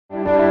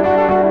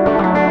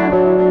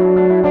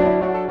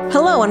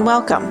Hello and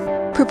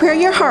welcome. Prepare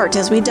your heart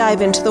as we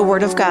dive into the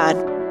Word of God.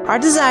 Our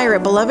desire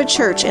at Beloved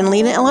Church in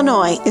Lena,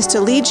 Illinois is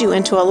to lead you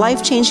into a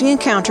life-changing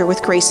encounter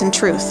with grace and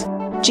truth.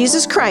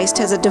 Jesus Christ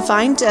has a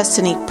divine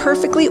destiny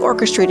perfectly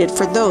orchestrated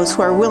for those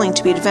who are willing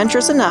to be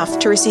adventurous enough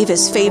to receive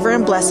His favor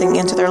and blessing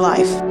into their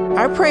life.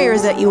 Our prayer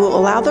is that you will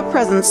allow the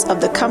presence of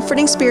the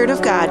comforting Spirit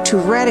of God to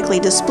radically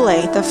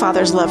display the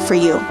Father's love for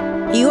you.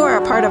 You are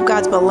a part of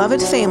God's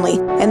beloved family,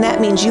 and that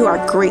means you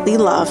are greatly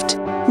loved.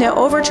 Now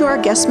over to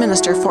our guest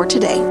minister for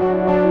today.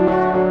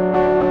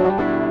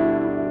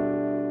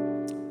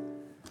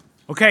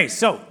 Okay,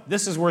 so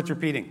this is worth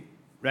repeating.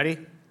 Ready?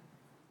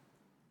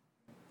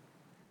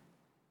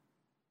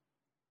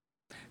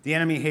 The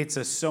enemy hates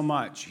us so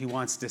much, he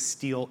wants to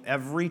steal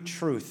every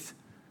truth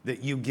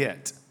that you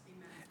get.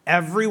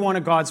 Every one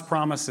of God's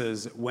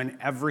promises,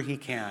 whenever he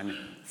can,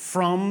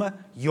 from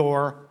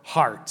your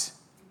heart.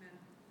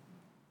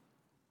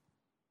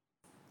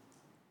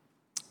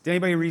 Did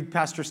anybody read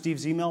Pastor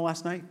Steve's email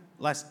last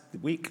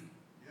week?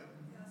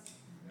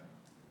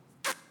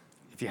 Yep.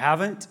 If you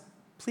haven't,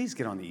 please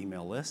get on the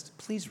email list.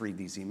 Please read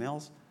these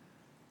emails.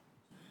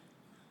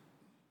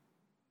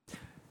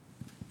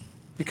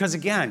 Because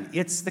again,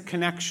 it's the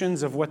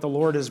connections of what the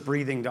Lord is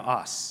breathing to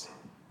us.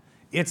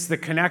 It's the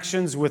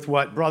connections with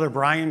what Brother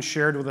Brian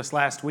shared with us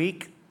last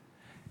week,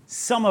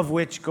 some of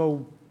which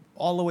go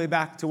all the way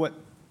back to what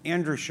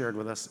Andrew shared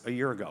with us a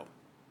year ago.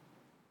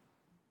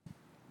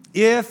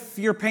 If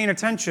you're paying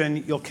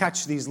attention, you'll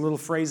catch these little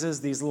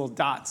phrases, these little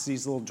dots,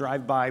 these little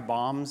drive-by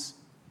bombs.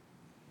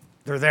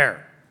 They're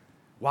there.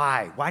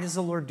 Why? Why does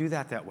the Lord do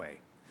that way?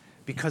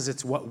 Because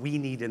it's what we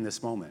need in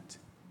this moment.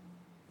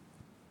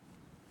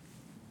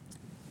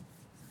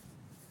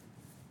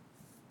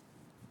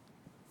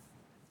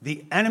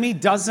 The enemy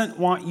doesn't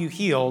want you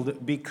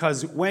healed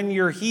because when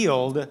you're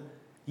healed,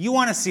 you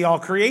want to see all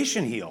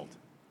creation healed.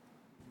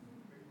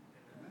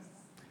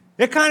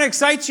 It kind of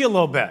excites you a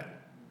little bit.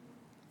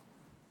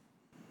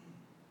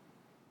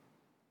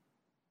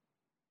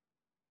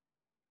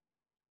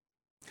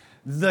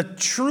 The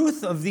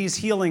truth of these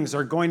healings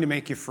are going to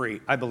make you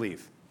free, I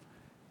believe.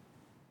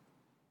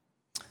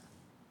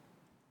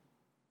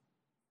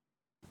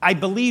 I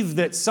believe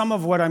that some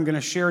of what I'm going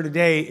to share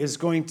today is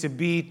going to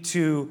be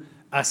to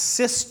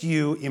assist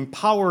you,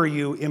 empower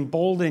you,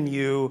 embolden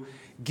you,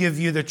 give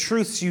you the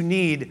truths you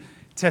need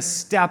to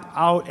step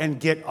out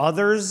and get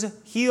others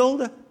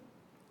healed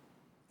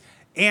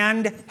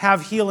and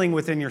have healing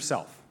within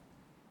yourself.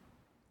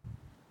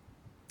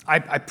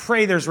 I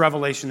pray there's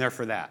revelation there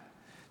for that.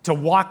 To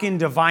walk in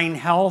divine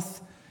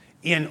health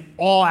in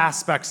all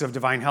aspects of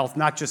divine health,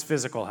 not just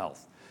physical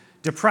health.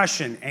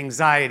 Depression,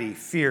 anxiety,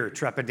 fear,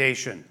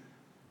 trepidation,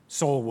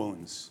 soul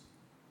wounds.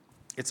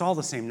 It's all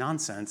the same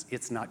nonsense.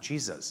 It's not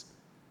Jesus.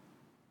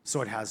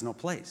 So it has no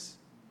place.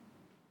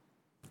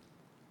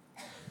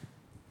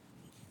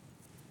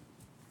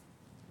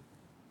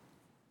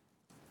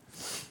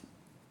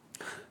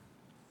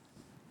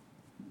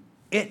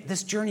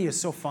 This journey is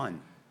so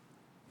fun.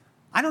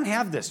 I don't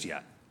have this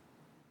yet.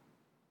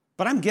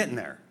 But I'm getting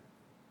there.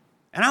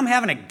 And I'm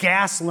having a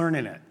gas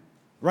learning it,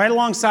 right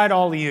alongside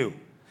all of you.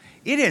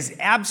 It is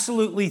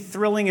absolutely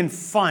thrilling and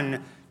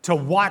fun to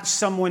watch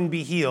someone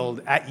be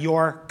healed at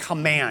your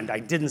command. I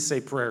didn't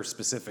say prayer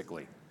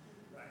specifically.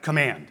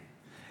 Command.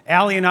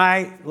 Allie and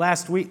I,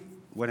 last week,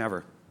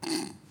 whenever,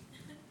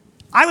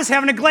 I was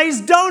having a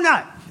glazed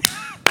donut.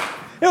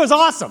 It was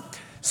awesome.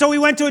 So we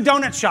went to a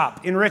donut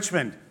shop in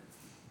Richmond.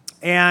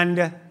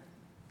 And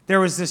there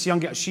was this young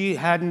girl. She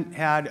hadn't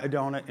had a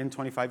donut in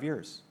 25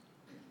 years.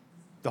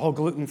 The whole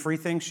gluten-free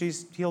thing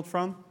she's healed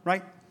from,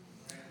 right?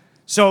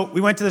 So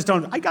we went to this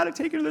donut. I got to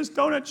take her to this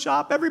donut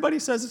shop. Everybody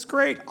says it's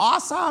great.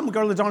 Awesome. We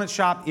go to the donut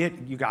shop.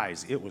 You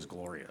guys, it was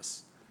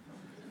glorious.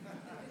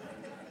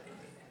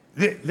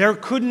 There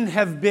couldn't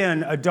have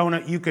been a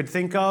donut you could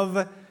think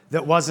of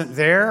that wasn't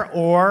there.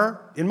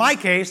 Or, in my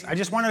case, I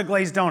just wanted a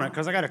glazed donut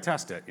because I got to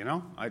test it, you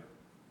know? I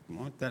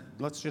want that.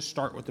 Let's just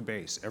start with the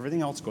base.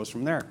 Everything else goes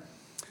from there.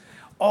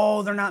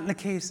 Oh, they're not in the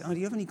case. Oh, do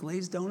you have any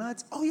glazed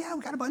donuts? Oh, yeah,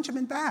 we got a bunch of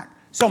them in back.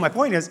 So my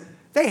point is,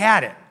 they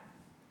had it.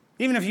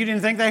 Even if you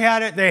didn't think they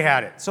had it, they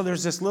had it. So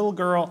there's this little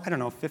girl, I don't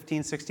know,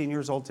 15, 16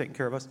 years old, taking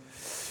care of us.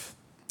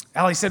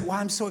 Allie said, well,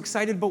 I'm so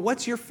excited, but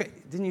what's your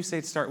didn't you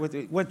say to start with,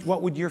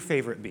 what would your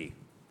favorite be?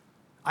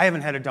 I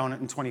haven't had a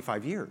donut in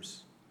 25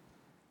 years.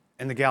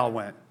 And the gal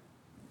went.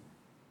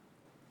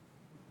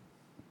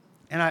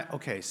 And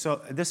okay,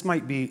 so this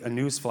might be a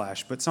news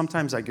flash, but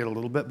sometimes I get a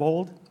little bit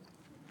bold.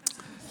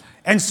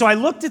 And so I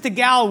looked at the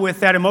gal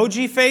with that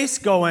emoji face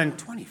going,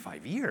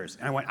 25 years.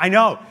 And I went, I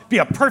know, be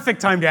a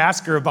perfect time to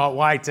ask her about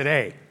why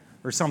today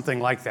or something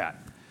like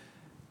that.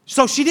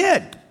 So she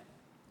did.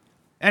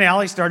 And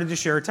Allie started to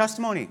share her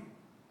testimony.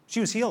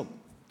 She was healed.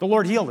 The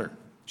Lord healed her.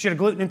 She had a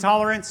gluten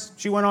intolerance.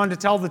 She went on to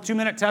tell the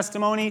 2-minute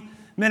testimony,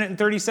 minute and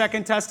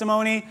 30-second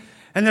testimony.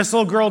 And this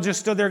little girl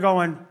just stood there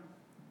going,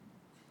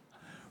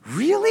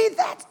 really?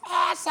 That's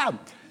awesome.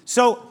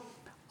 So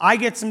I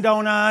get some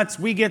donuts,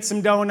 we get some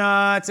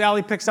donuts,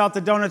 Allie picks out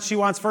the donuts she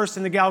wants first,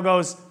 and the gal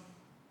goes,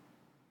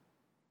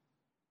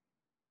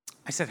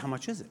 I said, how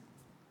much is it?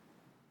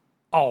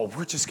 Oh,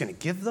 we're just going to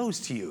give those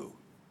to you.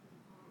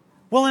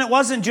 Well, and it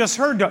wasn't just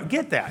her donut.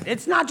 Get that.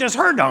 It's not just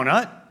her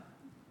donut.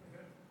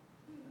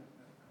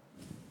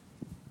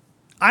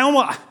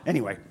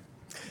 Anyway.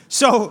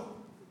 So,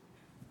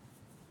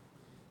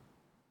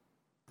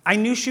 I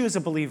knew she was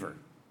a believer.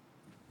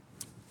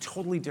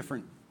 Totally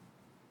different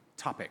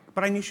topic,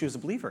 but I knew she was a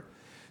believer.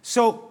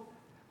 So,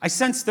 I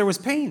sensed there was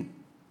pain.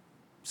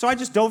 So I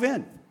just dove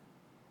in.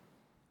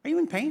 Are you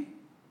in pain?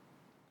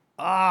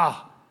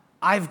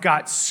 I've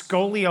got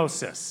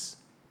scoliosis.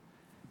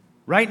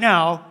 Right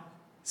now,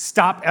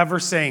 stop ever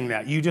saying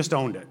that. You just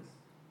owned it.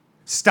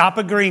 Stop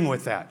agreeing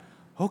with that.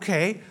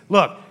 Okay,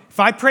 look, if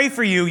I pray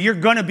for you, you're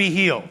going to be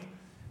healed.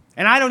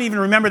 And I don't even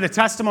remember the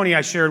testimony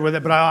I shared with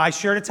it, but I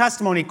shared a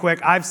testimony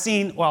quick.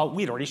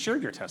 We'd already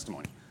shared your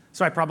testimony,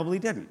 so I probably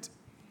didn't.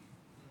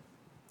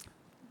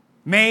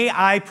 May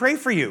I pray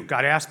for you?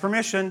 Got to ask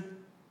permission.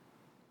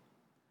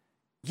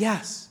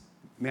 Yes.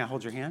 May I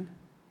hold your hand?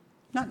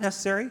 Not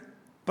necessary,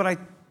 but I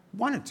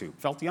wanted to,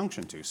 felt the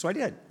unction to, so I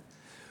did.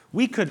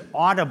 We could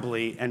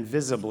audibly and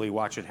visibly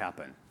watch it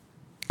happen.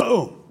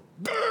 Boom.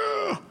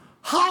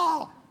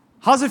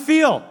 How's it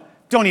feel?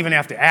 Don't even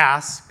have to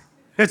ask.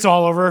 It's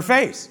all over her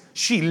face.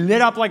 She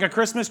lit up like a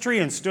Christmas tree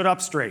and stood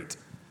up straight.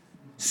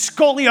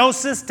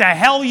 Scoliosis, to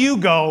hell you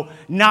go,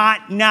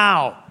 not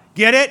now.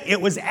 Get it?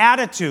 It was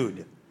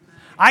attitude.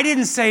 I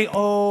didn't say,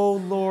 oh,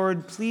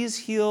 Lord, please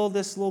heal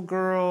this little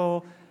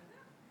girl.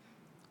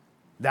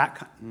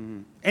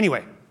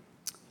 Anyway,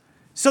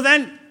 so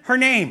then her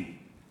name.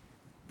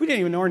 We didn't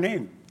even know her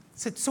name. I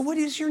said, so what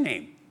is your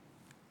name?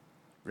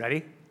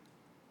 Ready?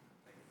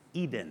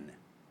 Eden.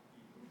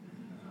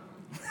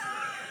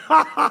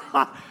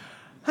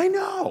 I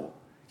know.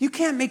 You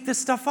can't make this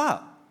stuff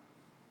up.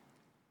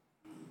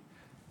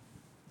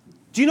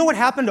 Do you know what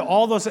happened to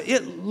all those?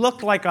 It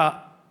looked like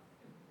I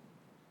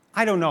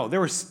don't know. There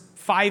were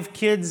 5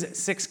 kids,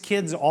 6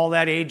 kids, all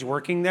that age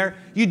working there.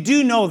 You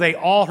do know they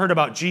all heard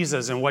about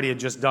Jesus and what he had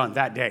just done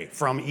that day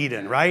from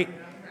Eden, right?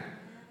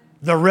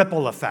 The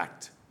ripple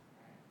effect.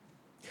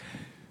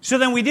 So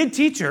then we did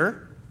teach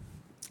her,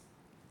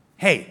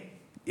 hey,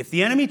 if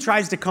the enemy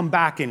tries to come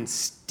back and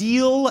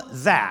steal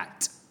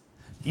that,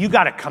 you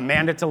got to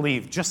command it to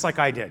leave, just like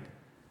I did.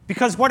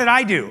 Because what did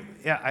I do?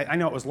 Yeah, I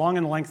know it was long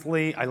and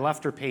lengthy. I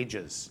left her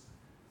pages.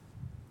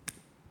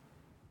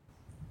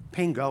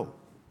 Pain, go.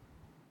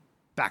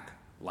 Back,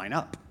 line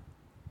up.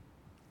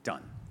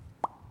 Done.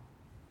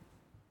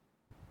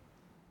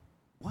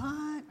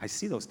 What? I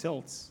see those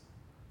tilts.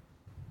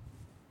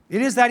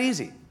 It is that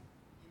easy.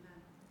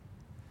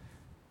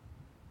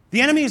 The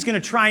enemy is going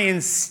to try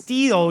and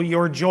steal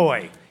your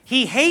joy.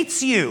 He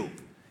hates you.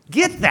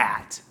 Get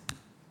that.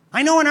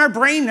 I know in our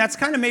brain that's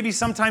kind of maybe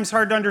sometimes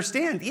hard to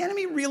understand. The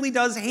enemy really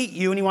does hate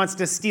you, and he wants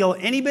to steal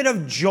any bit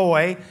of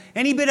joy,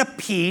 any bit of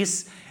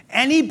peace,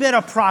 any bit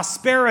of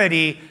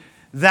prosperity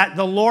that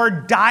the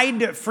Lord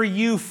died for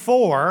you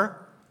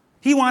for.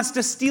 He wants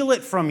to steal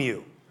it from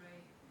you.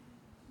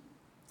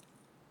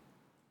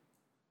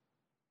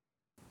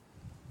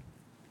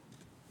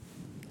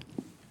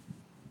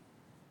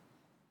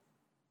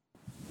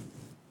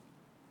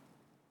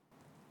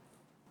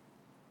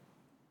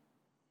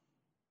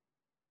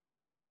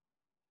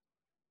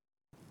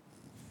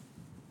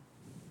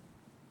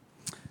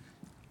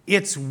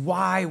 It's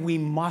why we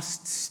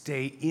must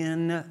stay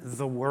in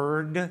the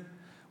Word.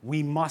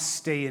 We must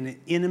stay in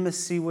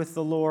intimacy with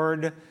the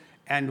Lord,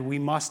 and we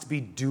must be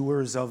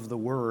doers of the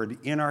Word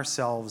in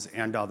ourselves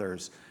and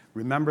others.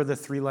 Remember the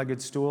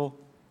 3-legged stool?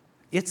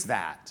 It's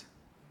that.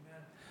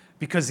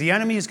 Because the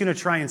enemy is going to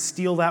try and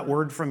steal that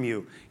word from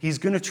you. He's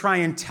going to try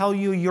and tell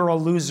you you're a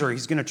loser.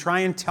 He's going to try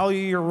and tell you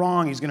you're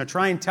wrong. He's going to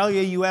try and tell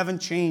you you haven't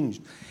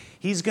changed.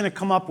 He's going to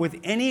come up with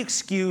any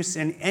excuse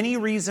and any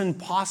reason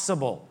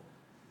possible.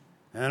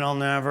 It'll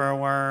never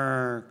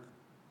work.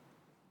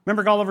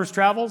 Remember Gulliver's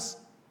Travels?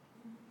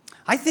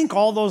 I think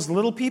all those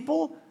little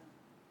people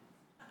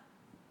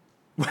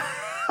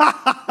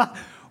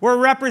were a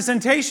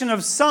representation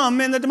of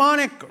some in the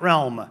demonic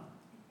realm.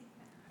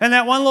 And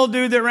that one little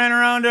dude that ran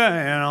around,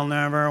 it'll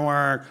never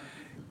work.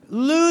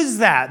 Lose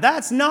that.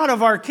 That's not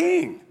of our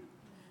King.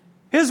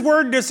 His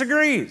word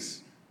disagrees.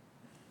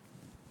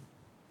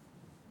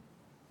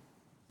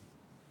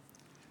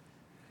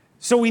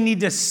 So we need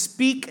to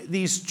speak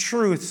these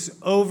truths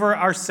over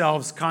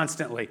ourselves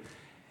constantly.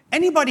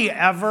 Anybody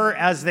ever,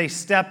 as they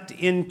stepped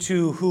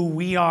into who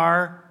we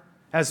are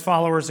as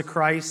followers of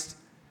Christ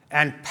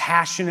and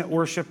passionate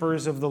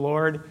worshipers of the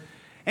Lord,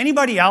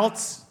 anybody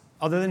else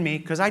other than me,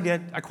 because I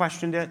did, I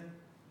questioned it,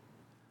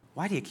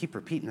 why do you keep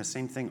repeating the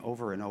same thing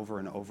over and over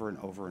and over and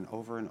over and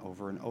over and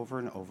over and over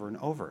and over and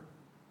over?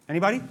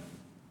 Anybody?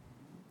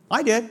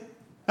 I did.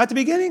 At the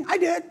beginning, I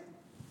did.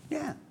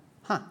 Yeah.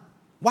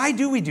 Why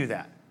do we do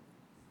that?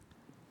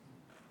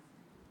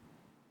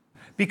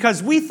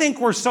 Because we think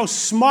we're so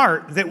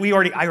smart that I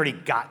already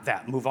got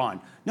that. Move on.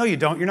 No, you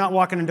don't. You're not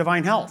walking in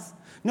divine health.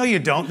 No, you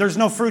don't. There's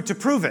no fruit to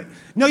prove it.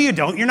 No, you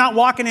don't. You're not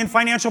walking in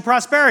financial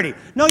prosperity.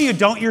 No, you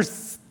don't. You're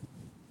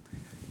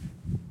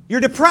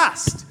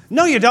depressed.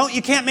 No, you don't.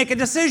 You can't make a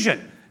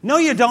decision. No,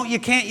 you don't. You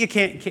can't.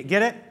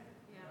 Get it?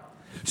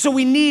 So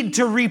we need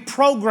to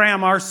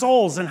reprogram our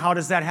souls. And how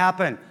does that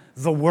happen?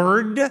 The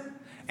Word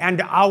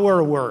and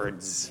our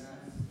words.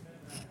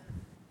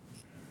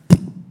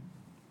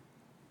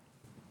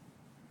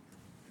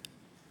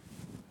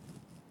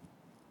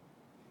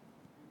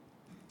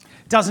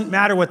 Doesn't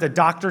matter what the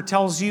doctor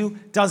tells you.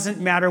 Doesn't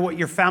matter what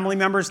your family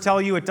members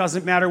tell you. It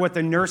doesn't matter what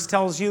the nurse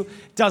tells you.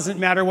 Doesn't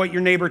matter what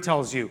your neighbor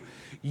tells you.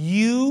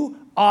 You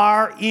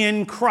are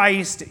in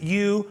Christ.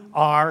 You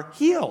are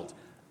healed.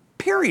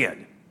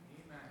 Period.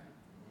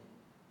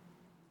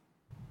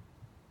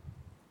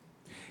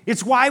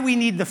 It's why we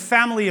need the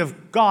family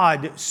of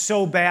God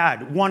so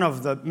bad. One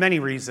of the many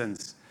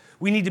reasons.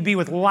 We need to be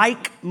with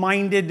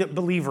like-minded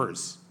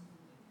believers.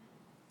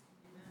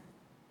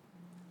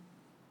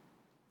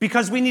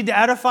 Because we need to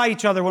edify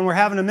each other when we're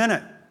having a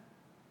minute.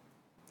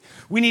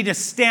 We need to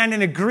stand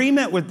in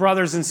agreement with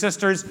brothers and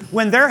sisters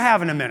when they're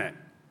having a minute.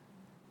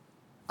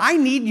 I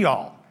need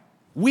y'all.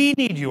 We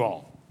need you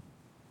all.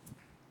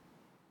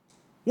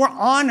 We're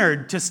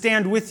honored to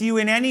stand with you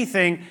in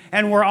anything,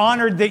 and we're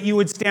honored that you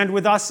would stand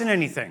with us in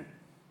anything.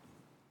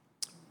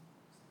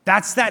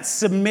 That's that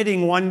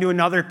submitting one to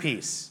another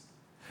piece.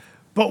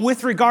 But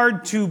with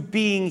regard to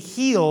being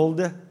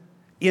healed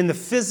in the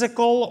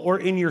physical or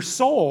in your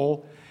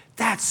soul,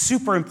 that's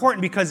super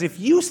important, because if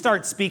you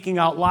start speaking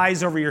out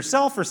lies over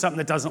yourself or something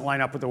that doesn't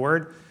line up with the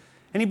Word,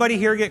 anybody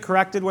here get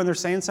corrected when they're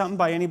saying something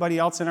by anybody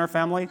else in our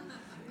family?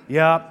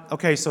 Yeah.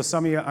 Okay, so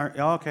some of you aren't.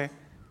 Oh, okay.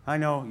 I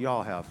know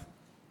y'all have.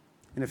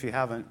 And if you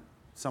haven't,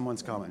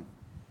 someone's coming.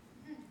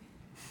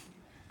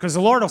 Because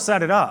the Lord will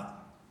set it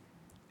up.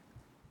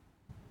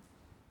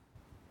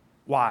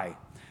 Why?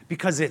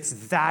 Because it's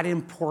that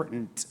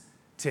important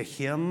to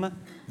Him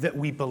that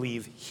we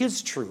believe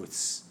His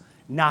truths,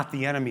 not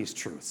the enemy's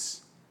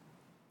truths.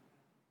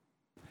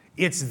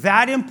 It's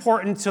that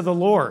important to the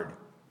Lord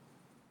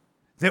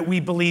that we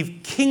believe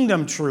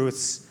kingdom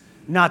truths,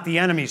 not the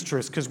enemy's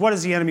truths. Because what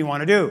does the enemy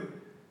want to do?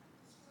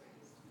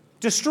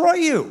 Destroy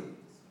you.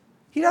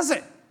 He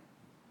doesn't.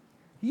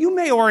 You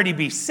may already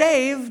be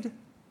saved.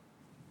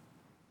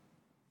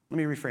 Let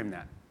me reframe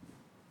that.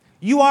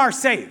 You are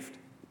saved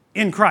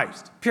in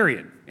Christ,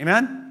 period.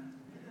 Amen?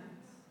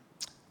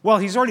 Well,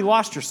 He's already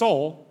lost your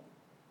soul.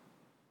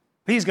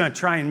 He's going to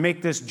try and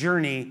make this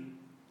journey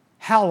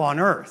hell on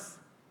earth,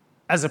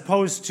 as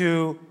opposed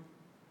to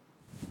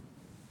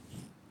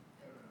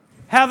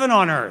heaven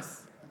on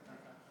earth.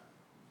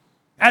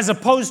 As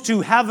opposed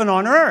to heaven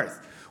on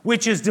earth,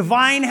 which is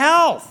divine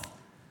health.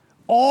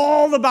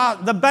 All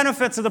about the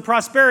benefits of the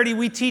prosperity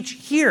we teach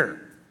here,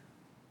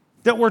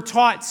 that we're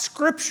taught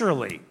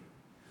scripturally.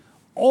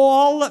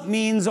 All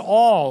means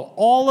all.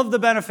 All of the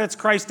benefits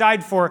Christ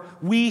died for,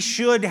 we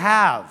should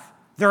have.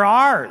 They're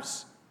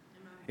ours.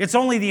 It's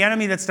only the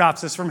enemy that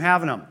stops us from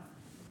having them.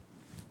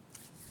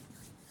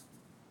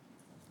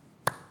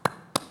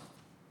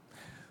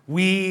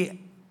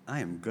 I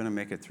am going to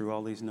make it through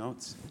all these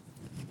notes.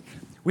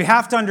 We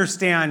have to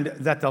understand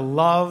that the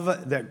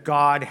love that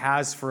God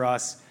has for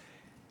us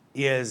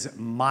is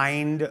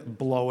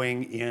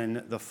mind-blowing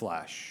in the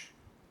flesh.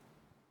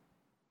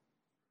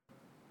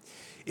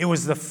 It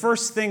was the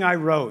first thing I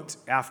wrote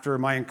after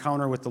my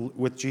encounter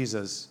with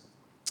Jesus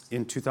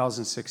in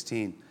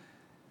 2016.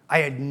 I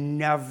had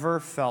never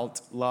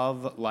felt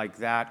love like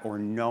that, or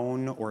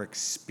known or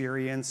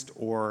experienced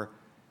or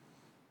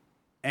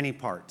any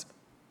part.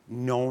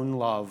 Known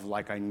love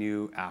like I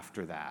knew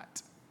after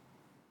that.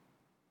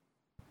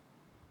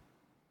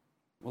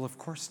 Well, of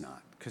course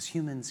not, because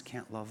humans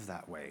can't love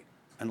that way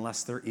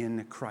unless they're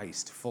in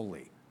Christ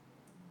fully.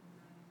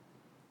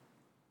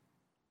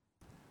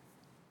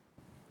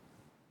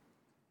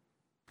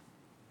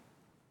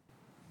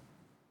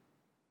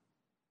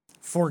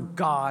 For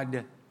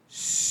God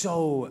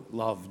so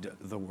loved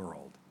the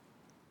world.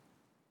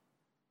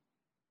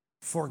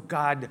 For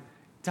God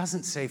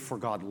doesn't say for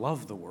God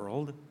loved the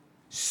world.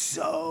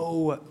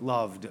 So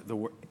loved the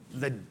world.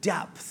 The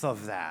depth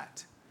of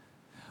that.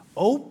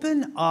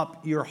 Open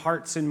up your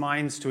hearts and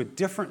minds to a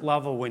different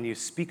level when you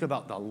speak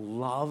about the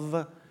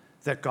love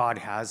that God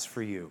has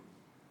for you.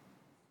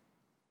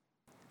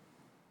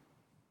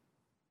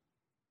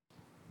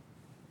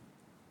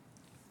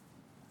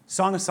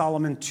 Song of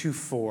Solomon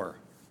 2:4.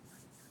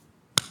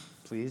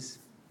 Please.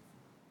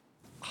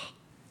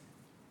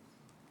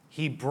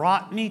 He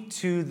brought me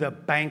to the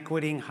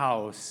banqueting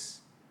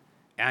house,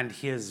 and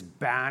His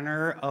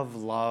banner of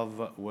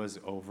love was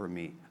over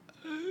me.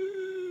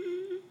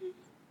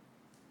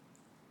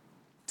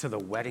 To the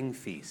wedding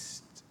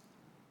feast,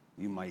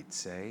 you might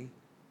say.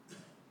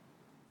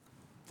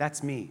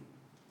 That's me.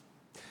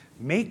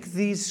 Make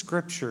these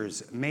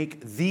scriptures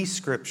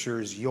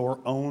your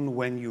own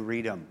when you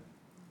read them.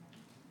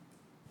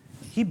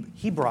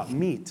 He brought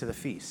me to the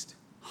feast.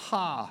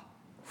 Ha!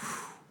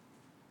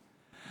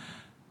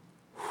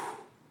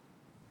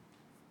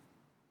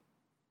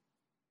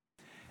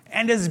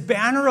 And His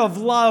banner of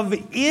love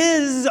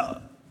is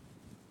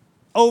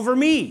over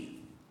me.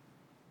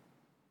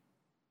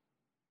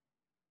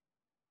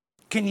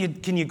 Can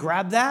you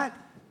grab that?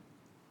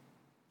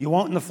 You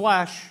won't in the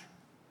flesh.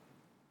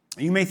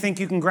 You may think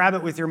you can grab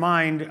it with your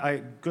mind.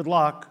 Good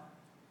luck.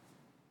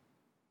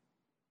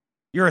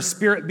 You're a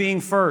spirit being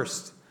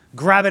first.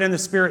 Grab it in the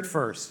spirit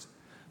first.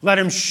 Let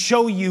him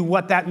show you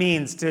what that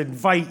means to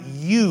invite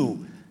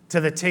you to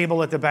the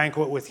table at the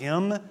banquet with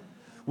him,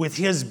 with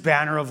his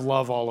banner of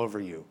love all over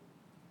you.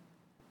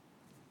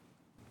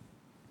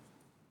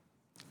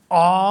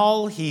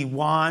 All he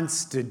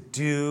wants to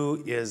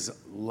do is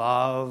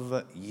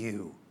love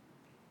you.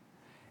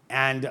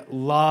 And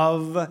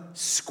love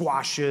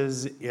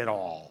squashes it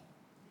all.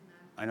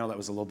 I know that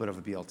was a little bit of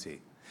a BLT.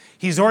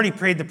 He's already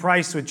paid the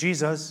price with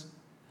Jesus,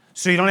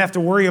 so you don't have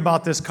to worry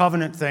about this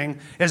covenant thing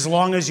as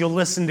long as you'll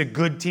listen to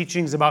good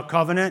teachings about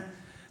covenant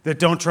that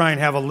don't try and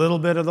have a little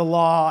bit of the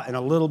law and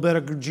a little bit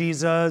of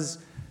Jesus.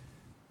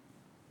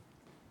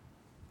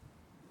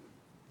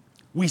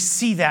 We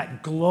see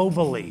that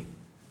globally.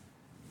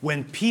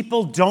 When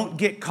people don't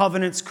get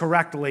covenants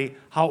correctly,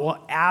 how it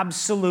will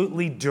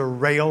absolutely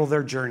derail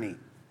their journey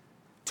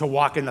to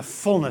walk in the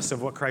fullness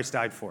of what Christ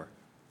died for.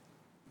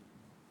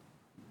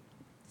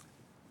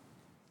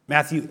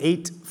 Matthew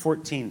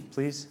 8:14,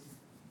 please.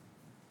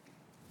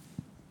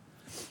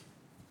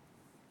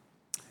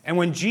 And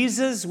when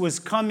Jesus was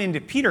come into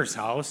Peter's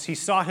house, he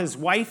saw his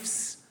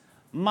wife's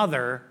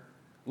mother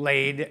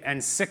laid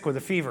and sick with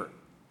a fever.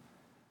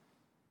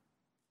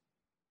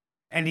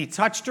 And he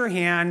touched her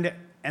hand,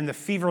 and the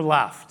fever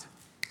left.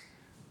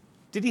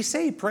 Did he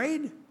say he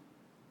prayed?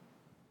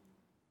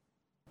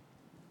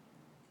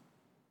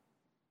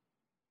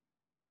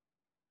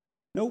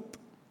 Nope.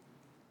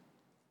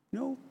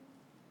 No.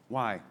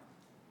 Why?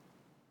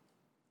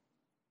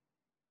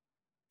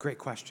 Great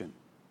question.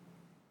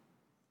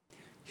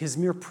 His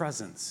mere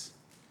presence.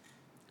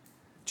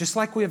 Just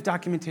like we have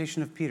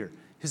documentation of Peter,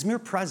 his mere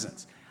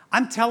presence.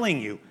 I'm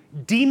telling you,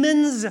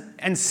 demons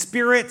and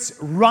spirits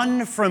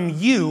run from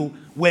you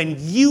when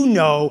you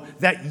know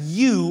that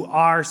you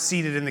are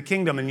seated in the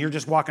kingdom and you're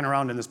just walking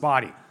around in this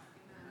body.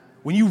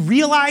 When you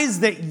realize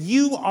that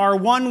you are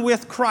one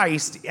with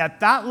Christ at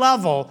that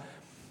level,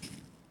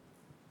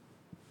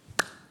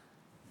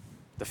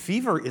 the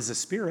fever is a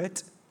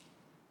spirit.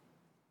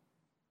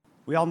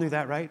 We all knew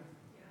that, right?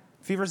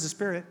 Fever is a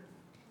spirit.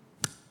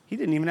 He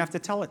didn't even have to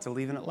tell it to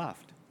leave, and it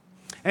left.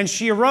 And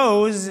she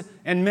arose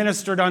and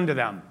ministered unto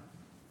them.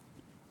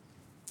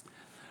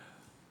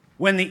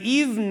 When the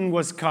even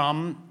was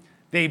come,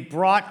 they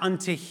brought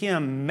unto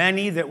him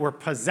many that were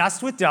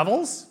possessed with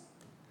devils,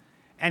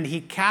 and he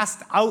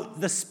cast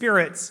out the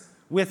spirits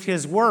with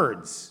his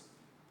words.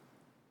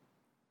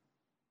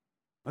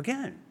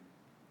 Again,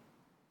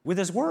 with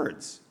his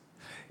words.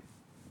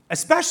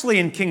 Especially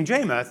in King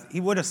James,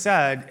 he would have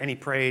said, and he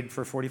prayed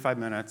for 45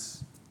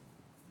 minutes.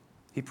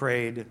 He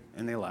prayed,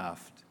 and they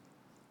left.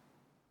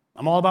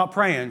 I'm all about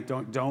praying.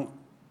 Don't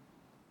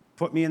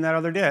put me in that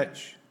other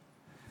ditch.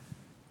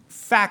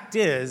 Fact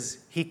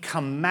is, he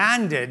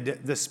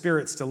commanded the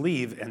spirits to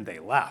leave, and they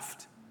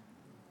left.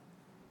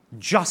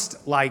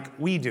 Just like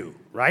we do,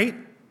 right?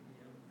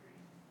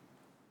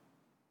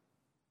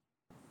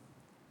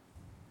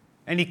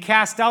 And he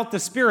cast out the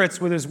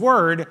spirits with his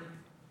word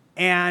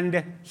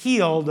and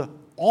healed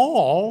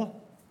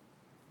all.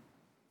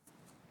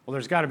 Well,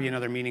 there's got to be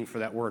another meaning for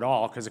that word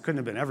all, because it couldn't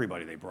have been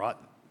everybody they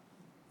brought.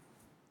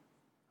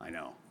 I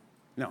know.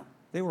 No,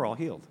 they were all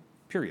healed.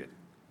 Period.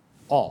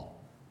 All.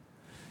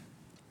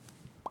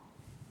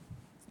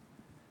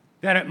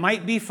 That it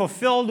might be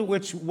fulfilled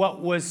what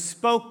was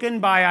spoken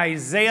by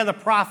Isaiah the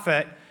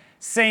prophet,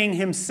 saying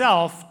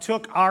himself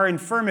took our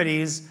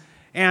infirmities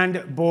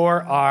and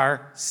bore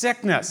our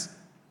sickness.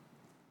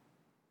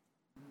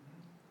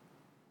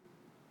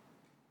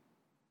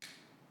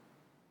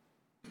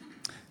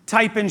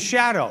 Type and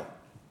shadow.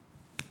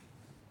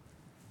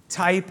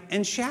 Type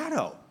and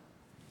shadow.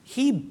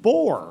 He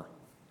bore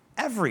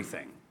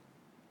everything.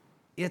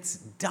 It's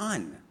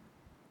done.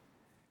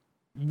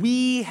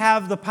 We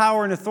have the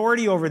power and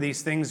authority over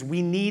these things.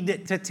 We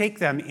need to take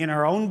them in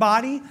our own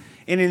body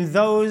and in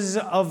those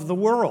of the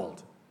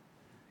world.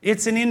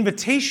 It's an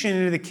invitation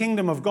into the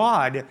kingdom of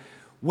God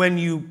when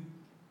you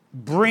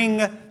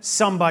bring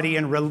somebody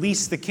and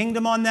release the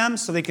kingdom on them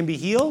so they can be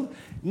healed.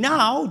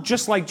 Now,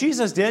 just like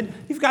Jesus did,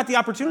 you've got the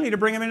opportunity to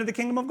bring them into the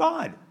kingdom of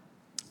God.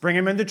 Bring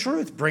them into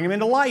truth. Bring them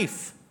into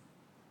life.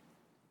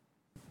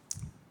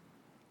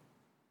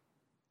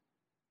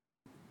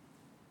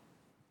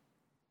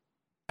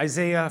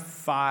 Isaiah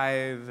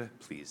 5,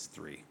 please,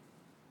 3.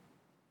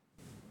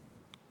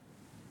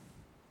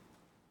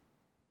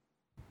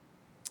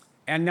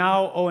 And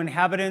now, O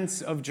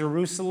inhabitants of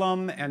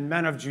Jerusalem and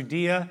men of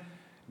Judea,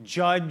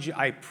 judge,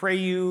 I pray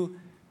you,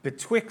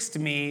 betwixt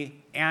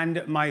me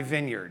and my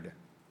vineyard.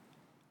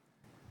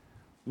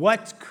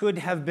 What could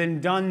have been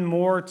done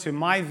more to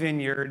my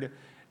vineyard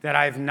that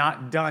I have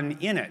not done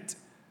in it?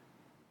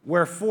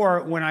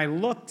 Wherefore, when I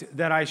looked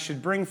that I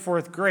should bring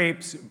forth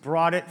grapes,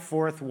 brought it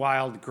forth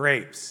wild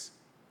grapes.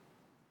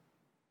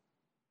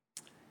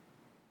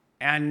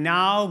 And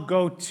now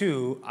go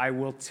to, I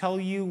will tell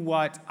you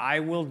what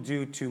I will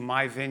do to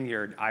my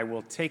vineyard. I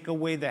will take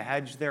away the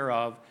hedge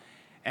thereof,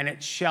 and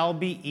it shall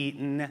be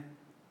eaten,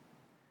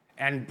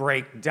 and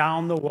break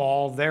down the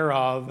wall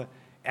thereof,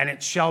 and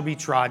it shall be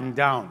trodden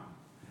down.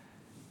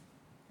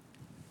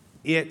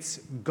 It's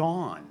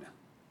gone.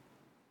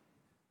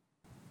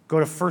 Go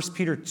to 1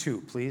 Peter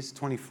 2, please,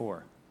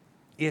 24.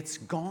 It's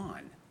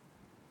gone.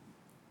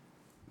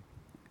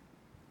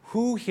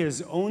 Who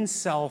his own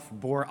self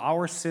bore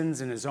our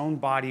sins in his own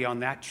body on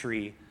that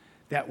tree,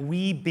 that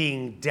we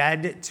being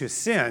dead to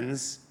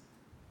sins,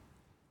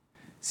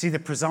 see the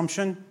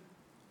presumption?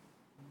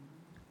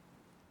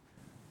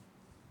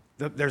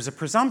 There's a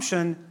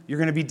presumption you're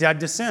going to be dead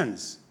to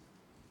sins.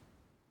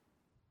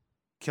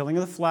 Killing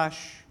of the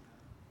flesh,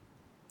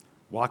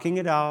 walking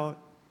it out,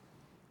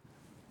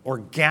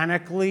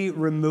 organically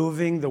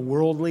removing the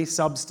worldly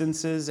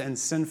substances and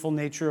sinful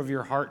nature of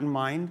your heart and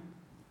mind.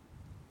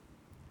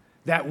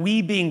 That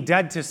we, being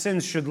dead to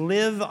sins, should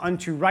live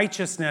unto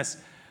righteousness,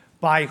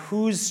 by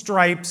whose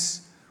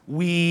stripes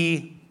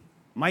we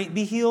might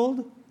be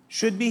healed,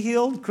 should be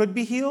healed, could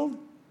be healed.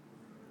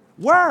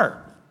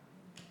 Were.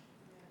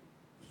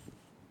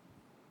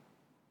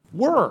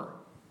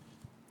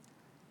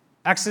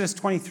 Exodus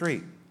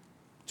 23,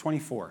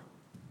 24.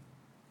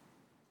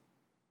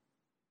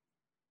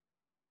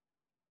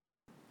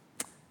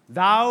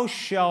 Thou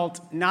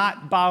shalt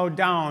not bow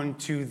down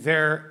to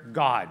their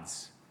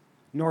gods,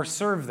 nor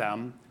serve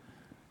them,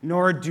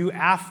 nor do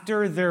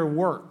after their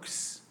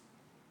works,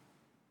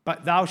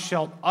 but thou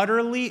shalt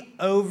utterly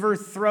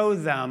overthrow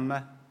them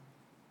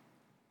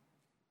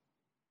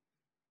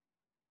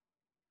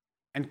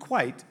and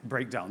quite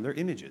break down their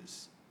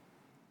images.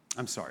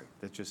 I'm sorry,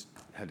 that just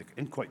had to,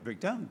 and quite break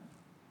down.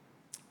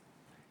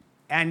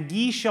 And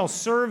ye shall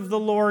serve the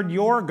Lord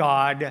your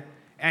God,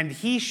 and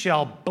he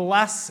shall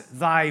bless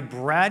thy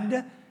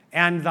bread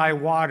and thy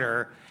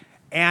water,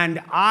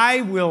 and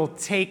I will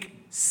take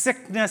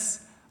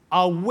sickness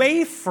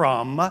away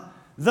from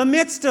the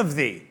midst of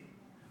thee.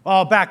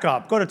 Oh, back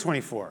up. Go to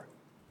 24.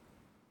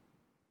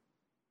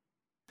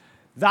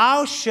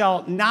 Thou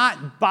shalt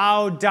not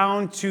bow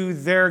down to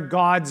their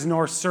gods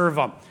nor serve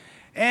them.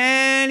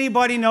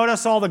 Anybody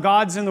notice all the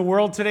gods in the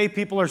world today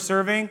people are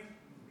serving?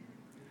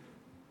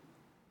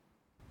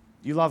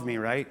 You love me,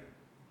 right?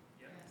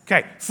 Yes.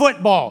 Okay,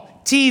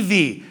 football,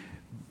 TV,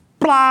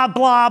 blah,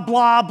 blah,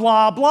 blah,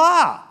 blah,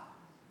 blah.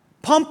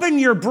 Pumping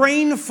your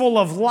brain full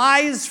of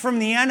lies from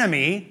the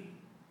enemy.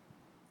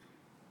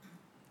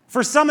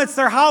 For some, it's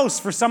their house.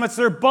 For some, it's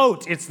their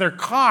boat. It's their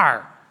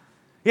car.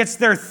 It's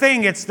their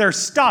thing. It's their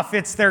stuff.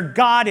 It's their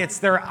God. It's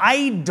their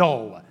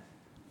idol.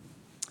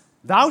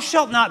 Thou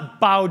shalt not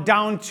bow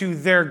down to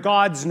their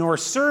gods, nor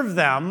serve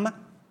them,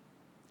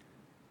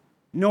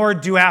 nor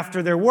do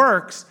after their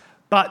works,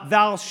 but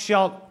thou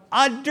shalt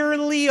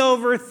utterly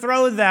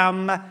overthrow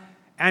them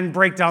and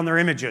break down their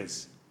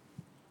images.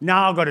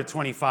 Now I'll go to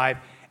 25.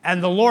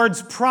 And the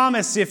Lord's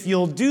promise, if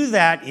you'll do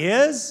that,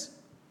 is,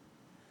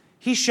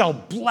 he shall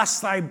bless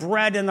thy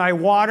bread and thy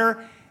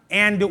water,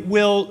 and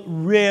will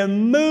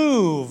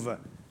remove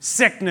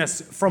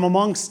sickness from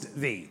amongst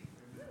thee.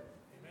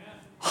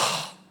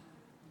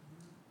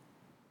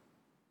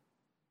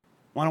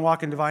 Want to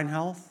walk in divine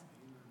health?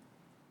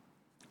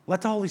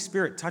 Let the Holy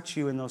Spirit touch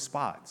you in those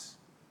spots.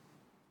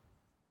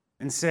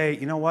 And say,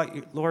 you know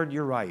what, Lord,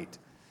 you're right.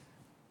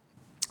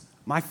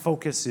 My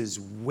focus is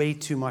way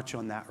too much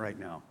on that right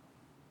now.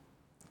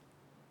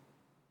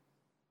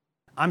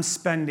 I'm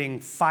spending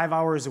 5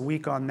 hours a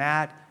week on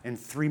that and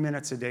 3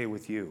 minutes a day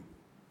with you.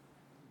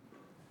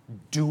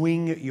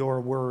 Doing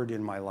your word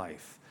in my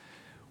life.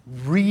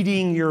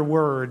 Reading your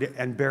word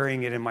and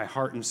burying it in my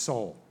heart and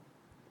soul.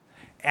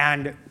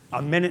 And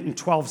 1 minute and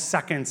 12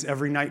 seconds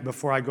every night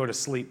before I go to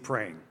sleep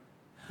praying.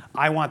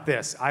 I want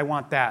this. I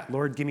want that.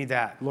 Lord, give me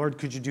that. Lord,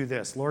 could you do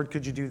this? Lord,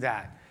 could you do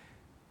that?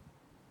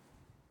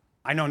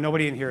 I know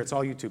nobody in here. It's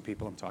all YouTube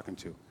people I'm talking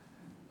to.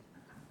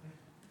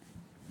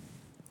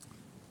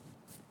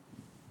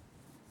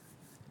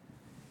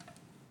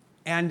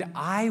 And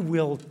I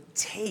will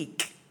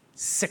take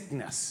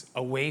sickness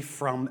away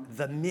from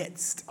the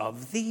midst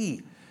of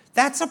thee.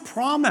 That's a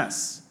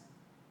promise.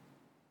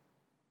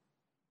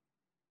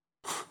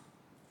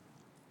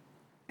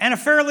 And a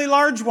fairly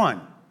large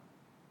one.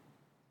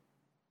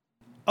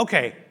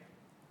 Okay,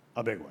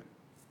 a big one.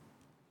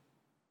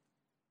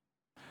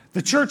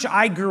 The church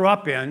I grew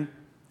up in,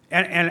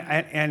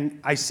 and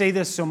I say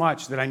this so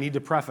much that I need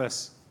to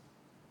preface,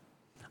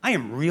 I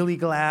am really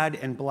glad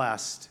and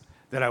blessed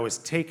that I was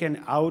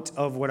taken out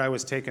of what I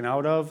was taken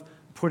out of,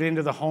 put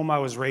into the home I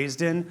was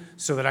raised in,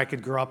 so that I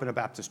could grow up in a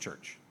Baptist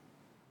church.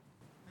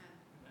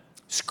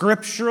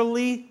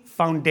 Scripturally,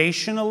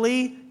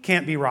 foundationally,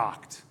 can't be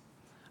rocked.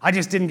 I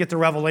just didn't get the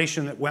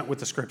revelation that went with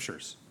the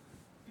scriptures.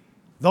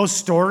 Those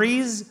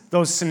stories,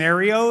 those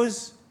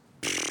scenarios,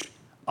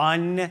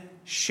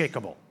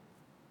 unshakable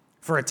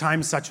for a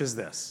time such as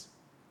this.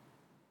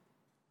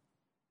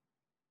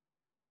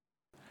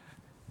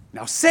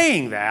 Now,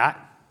 saying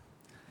that,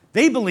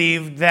 they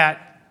believed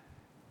that,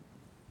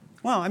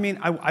 well, I mean,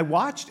 I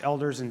watched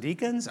elders and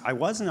deacons. I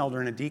was an elder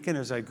and a deacon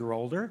as I grew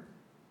older.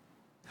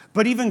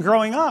 But even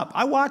growing up,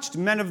 I watched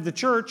men of the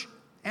church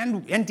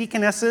and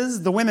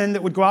deaconesses, the women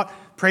that would go out,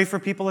 pray for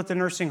people at the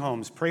nursing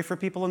homes, pray for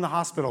people in the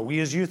hospital. We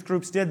as youth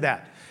groups did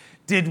that.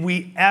 Did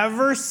we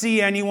ever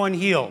see anyone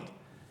healed?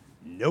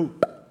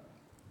 Nope.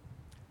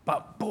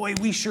 But boy,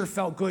 we sure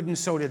felt good, and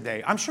so did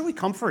they. I'm sure we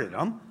comforted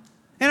them,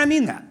 and I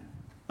mean that.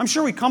 I'm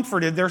sure we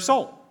comforted their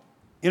soul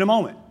in a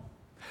moment.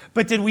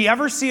 But did we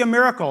ever see a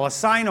miracle, a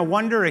sign, a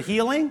wonder, a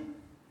healing?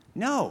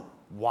 No.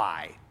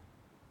 Why?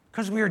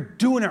 Because we were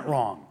doing it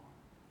wrong.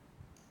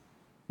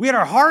 We had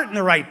our heart in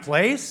the right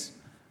place,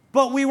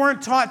 but we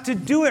weren't taught to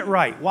do it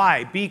right.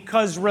 Why?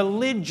 Because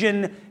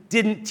religion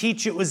didn't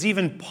teach it was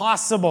even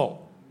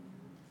possible.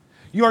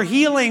 Your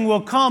healing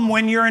will come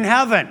when you're in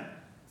heaven.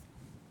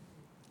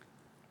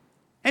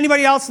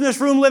 Anybody else in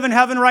this room live in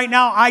heaven right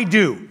now? I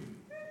do.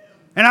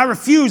 And I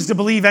refuse to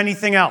believe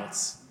anything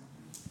else.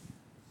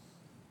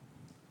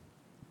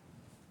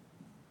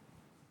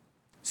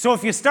 So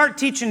if you start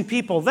teaching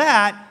people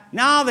that,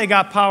 now they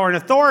got power and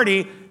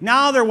authority.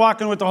 Now they're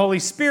walking with the Holy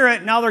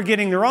Spirit. Now they're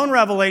getting their own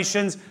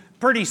revelations.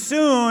 Pretty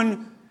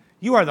soon,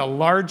 you are the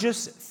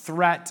largest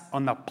threat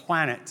on the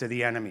planet to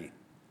the enemy.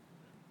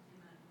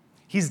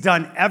 He's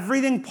done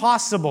everything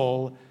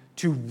possible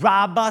to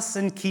rob us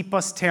and keep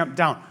us tamped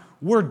down.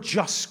 We're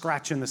just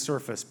scratching the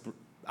surface.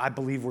 I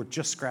believe we're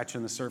just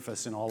scratching the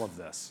surface in all of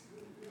this.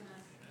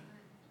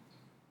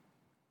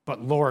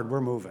 But Lord,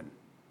 we're moving.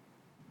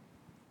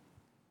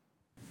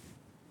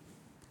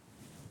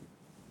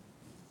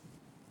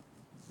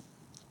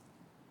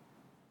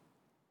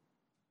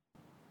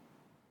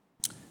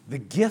 The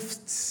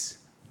gifts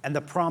and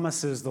the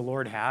promises the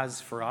Lord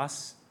has for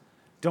us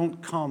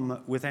don't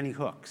come with any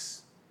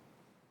hooks.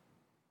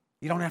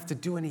 You don't have to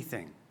do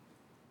anything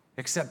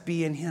except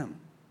be in Him.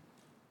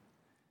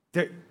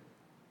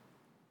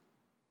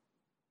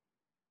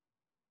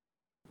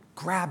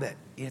 Grab it.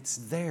 It's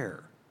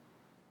there.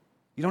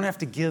 You don't have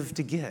to give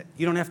to get.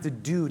 You don't have to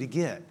do to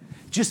get.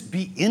 Just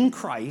be in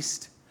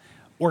Christ.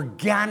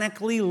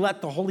 Organically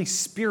let the Holy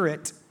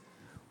Spirit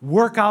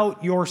work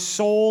out your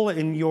soul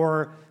and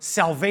your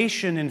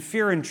salvation in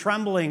fear and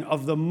trembling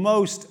of the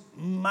most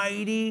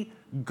mighty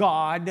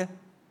God,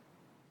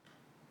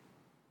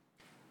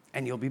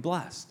 and you'll be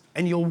blessed.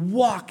 And you'll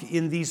walk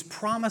in these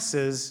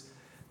promises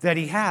that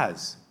He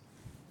has.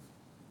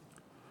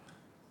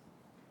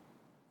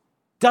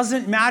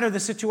 Doesn't matter the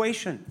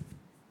situation.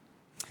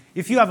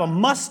 If you have a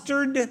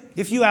mustard,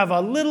 if you have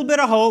a little bit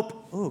of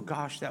hope, oh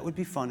gosh, that would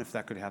be fun if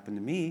that could happen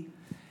to me,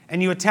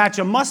 and you attach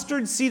a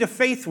mustard seed of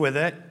faith with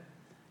it,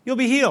 you'll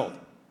be healed.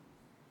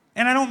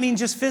 And I don't mean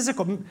just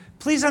physical.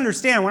 Please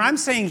understand, when I'm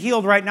saying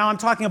healed right now, I'm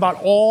talking about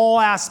all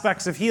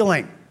aspects of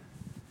healing.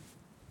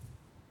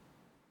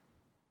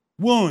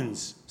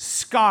 Wounds,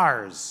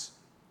 scars,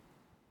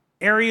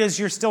 areas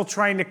you're still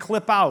trying to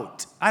clip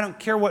out. I don't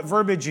care what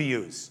verbiage you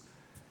use.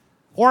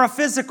 Or a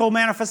physical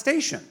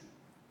manifestation.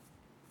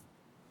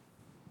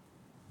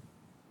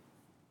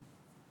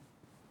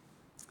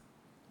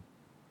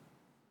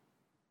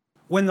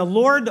 When the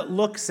Lord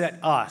looks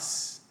at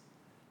us,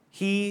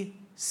 He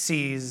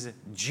sees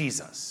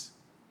Jesus.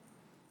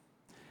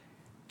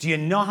 Do you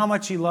know how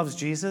much He loves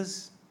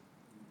Jesus?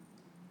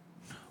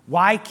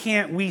 Why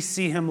can't we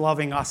see Him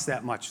loving us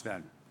that much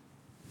then?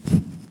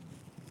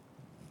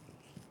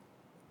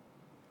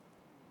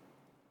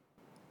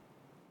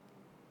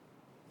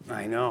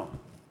 I know.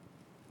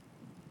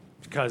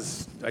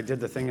 Because I did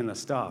the thing in the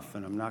stuff,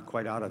 and I'm not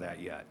quite out of that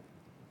yet.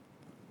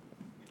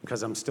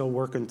 Because I'm still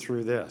working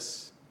through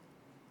this.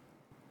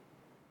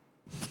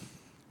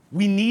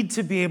 We need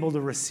to be able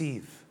to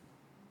receive.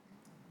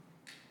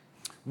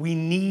 We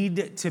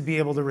need to be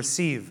able to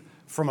receive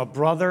from a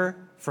brother,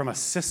 from a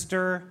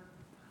sister,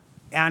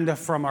 and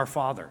from our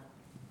Father.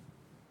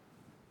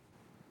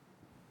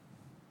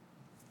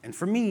 And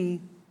for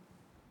me,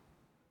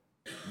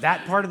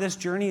 that part of this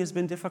journey has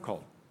been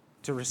difficult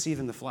to receive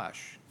in the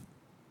flesh.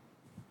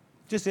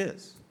 It just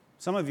is.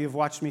 Some of you have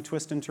watched me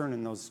twist and turn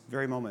in those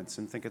very moments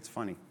and think it's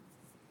funny.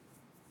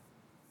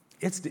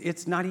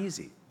 It's not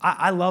easy.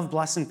 I love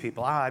blessing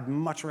people. I'd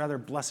much rather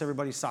bless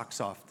everybody's socks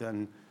off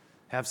than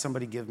have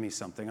somebody give me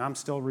something. I'm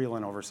still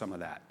reeling over some of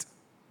that.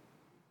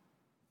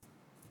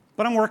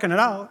 But I'm working it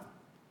out.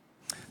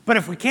 But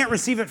if we can't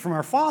receive it from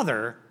our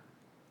Father,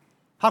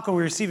 how can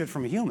we receive it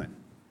from a human?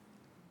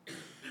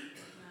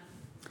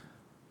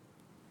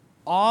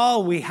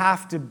 All we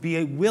have to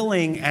be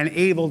willing and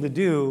able to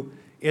do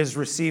is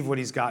receive what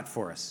He's got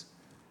for us.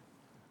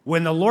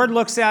 When the Lord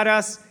looks at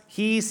us,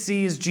 He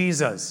sees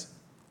Jesus.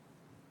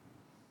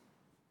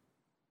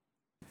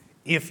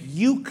 If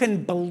you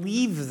can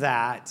believe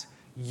that,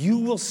 you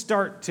will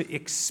start to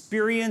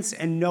experience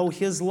and know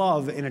His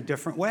love in a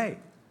different way.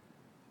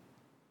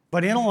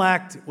 But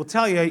intellect will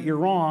tell you you're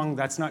wrong,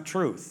 that's not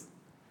truth.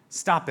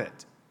 Stop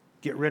it.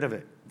 Get rid of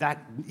it.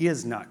 That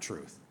is not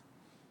truth.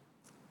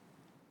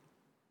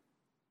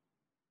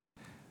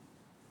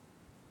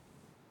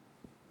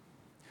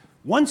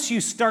 Once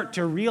you start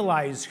to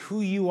realize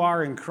who you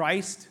are in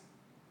Christ,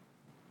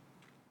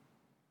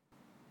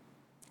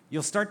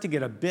 you'll start to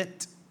get a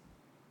bit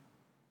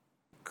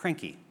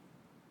cranky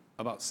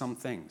about some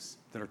things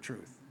that are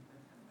truth.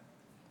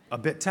 a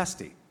bit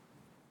testy.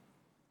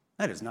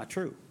 That is not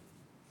true.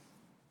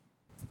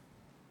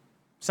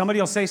 Somebody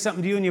will say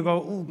something to you and you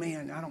go, oh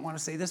man, I don't want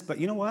to say this, but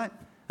you know what?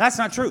 That's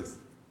not truth.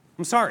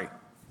 I'm sorry.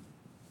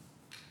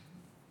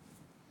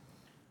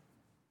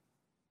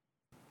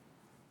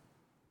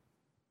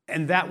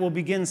 And that will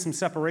begin some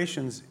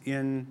separations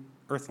in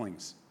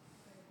earthlings.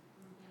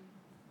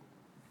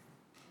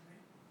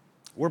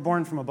 We're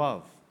born from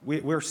above.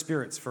 We're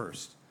spirits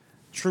first.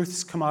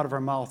 Truths come out of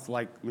our mouth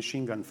like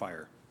machine gun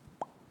fire.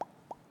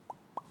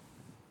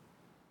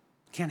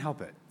 Can't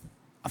help it.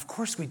 Of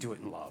course we do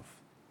it in love.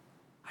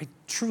 I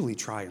truly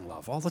try in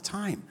love all the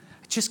time.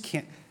 I just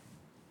can't.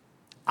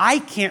 I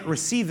can't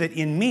receive it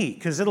in me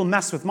because it'll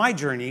mess with my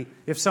journey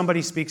if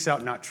somebody speaks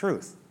out not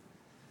truth.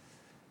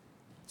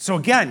 So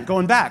again,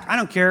 going back, I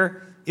don't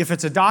care if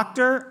it's a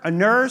doctor, a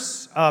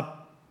nurse,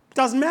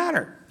 doesn't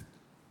matter.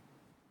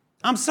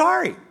 I'm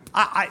sorry.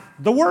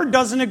 The Word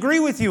doesn't agree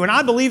with you, and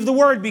I believe the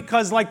Word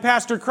because, like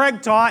Pastor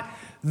Craig taught,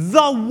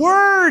 the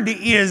Word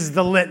is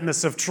the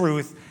litmus of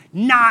truth,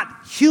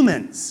 not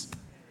humans.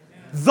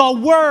 The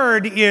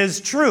Word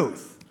is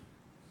truth,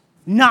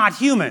 not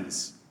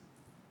humans.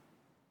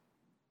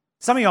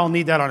 Some of y'all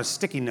need that on a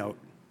sticky note.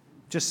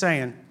 Just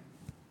saying.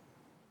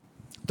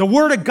 The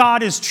Word of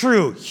God is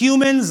true.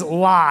 Humans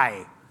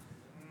lie.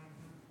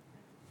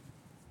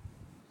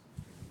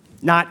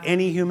 Not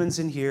any humans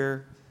in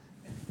here.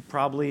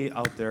 Probably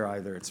out there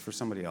either. It's for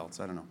somebody else.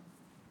 I don't know.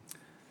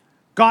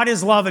 God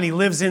is love and He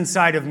lives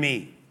inside of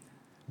me.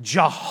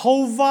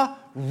 Jehovah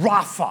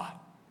Rapha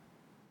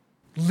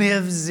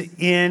lives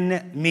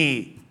in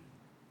me.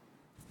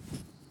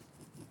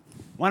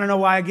 Want to know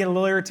why I get a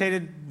little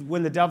irritated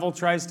when the devil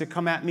tries to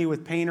come at me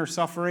with pain or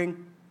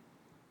suffering?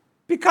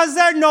 Because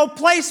there's no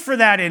place for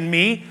that in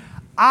me.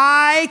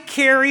 I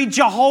carry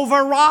Jehovah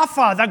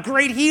Rapha, the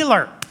great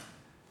healer.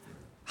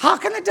 How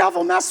can the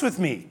devil mess with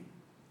me?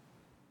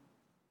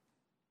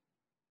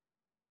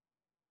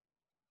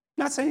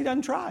 Not saying he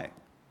doesn't try.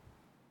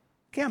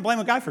 Can't blame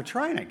a guy for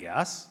trying, I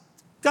guess.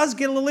 Does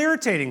get a little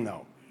irritating,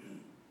 though.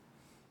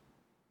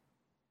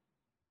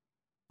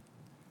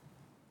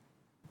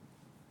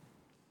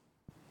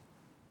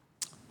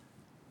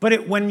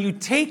 But when you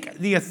take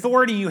the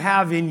authority you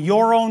have in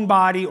your own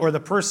body or the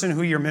person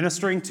who you're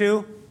ministering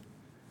to,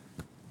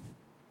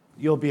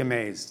 you'll be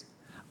amazed.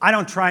 I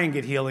don't try and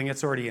get healing.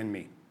 It's already in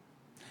me.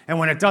 And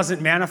when it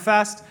doesn't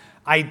manifest,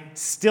 I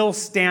still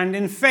stand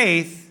in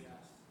faith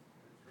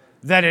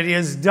that it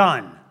is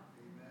done.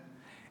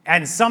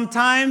 And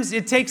sometimes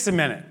it takes a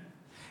minute.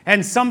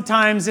 And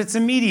sometimes it's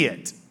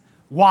immediate.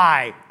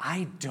 Why?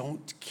 I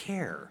don't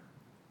care.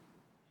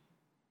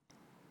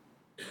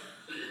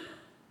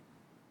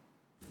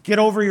 Get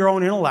over your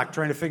own intellect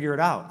trying to figure it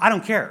out. I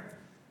don't care.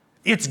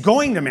 It's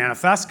going to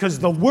manifest because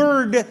the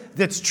Word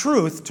that's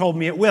truth told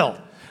me it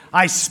will.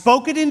 I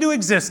spoke it into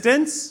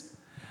existence.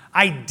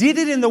 I did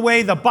it in the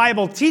way the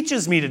Bible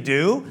teaches me to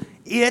do.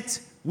 It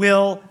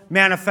will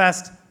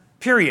manifest,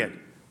 period.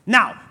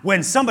 Now,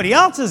 when somebody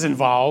else is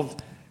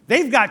involved,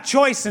 they've got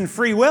choice and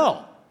free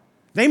will.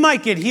 They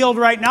might get healed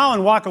right now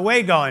and walk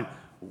away going,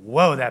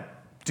 whoa,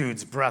 that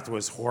dude's breath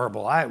was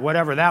horrible,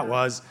 whatever that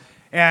was.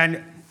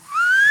 And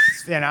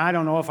I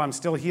don't know if I'm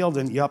still healed.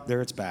 And yep,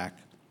 there it's back.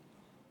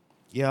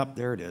 Yep,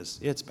 there it is.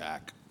 It's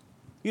back.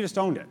 You just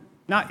owned it.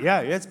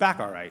 It's back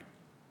all right.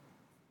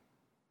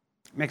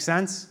 Make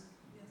sense?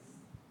 Yes.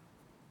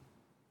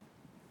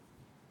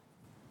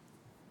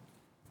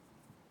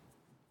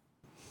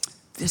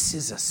 This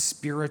is a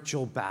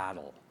spiritual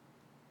battle.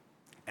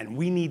 And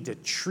we need to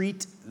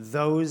treat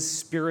those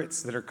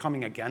spirits that are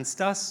coming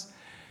against us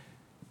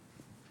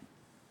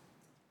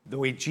the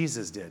way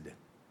Jesus did.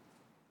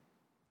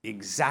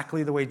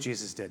 Exactly the way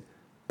Jesus did.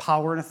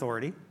 Power and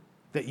authority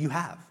that you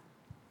have.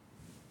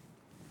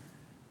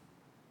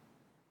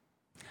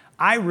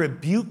 I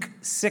rebuke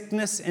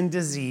sickness and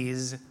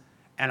disease,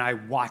 and I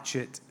watch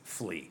it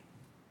flee.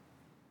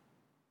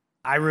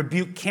 I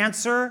rebuke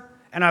cancer,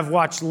 and I've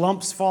watched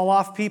lumps fall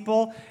off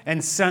people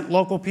and sent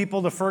local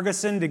people to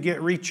Ferguson to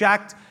get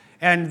rechecked,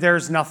 and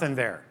there's nothing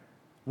there.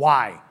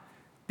 Why?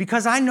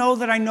 Because I know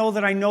that I know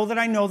that I know that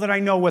I know that I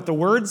know what the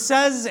Word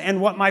says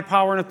and what my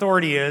power and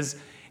authority is,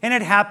 and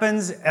it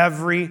happens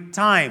every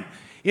time.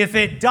 If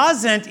it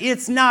doesn't,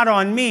 it's not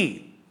on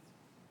me.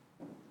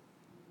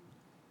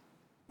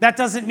 That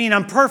doesn't mean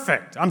I'm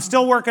perfect. I'm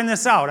still working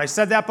this out. I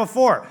said that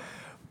before.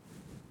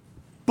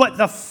 But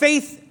the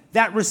faith,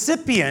 that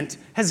recipient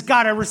has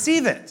got to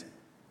receive it.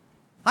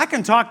 I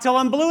can talk till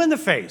I'm blue in the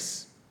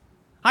face.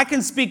 I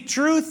can speak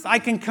truth. I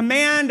can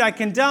command. I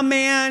can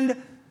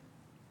demand.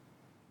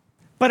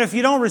 But if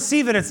you don't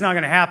receive it, it's not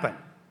going to happen.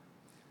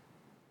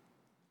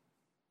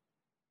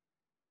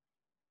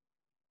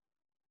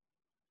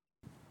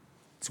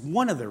 It's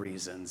one of the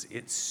reasons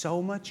it's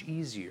so much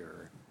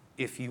easier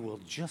if you will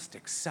just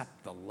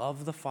accept the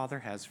love the Father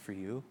has for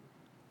you,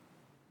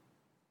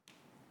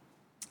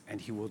 and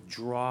He will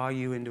draw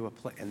you into a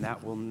place, and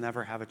that will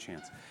never have a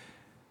chance.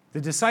 The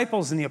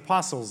disciples and the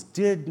apostles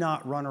did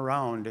not run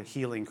around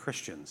healing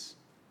Christians.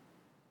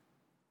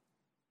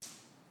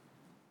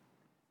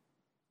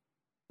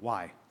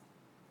 Why?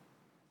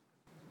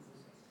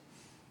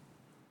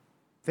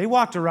 They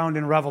walked around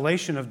in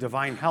revelation of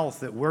divine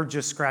health that we're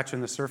just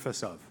scratching the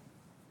surface of.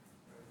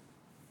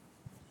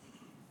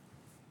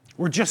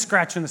 We're just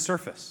scratching the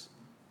surface.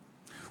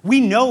 We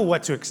know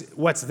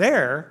what's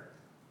there,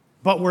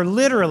 but we're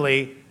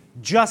literally,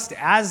 just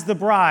as the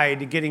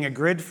bride, getting a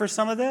grid for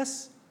some of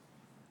this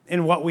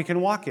in what we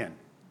can walk in.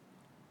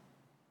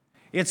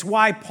 It's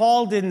why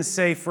Paul didn't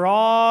say, for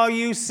all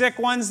you sick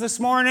ones this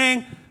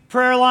morning,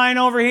 prayer line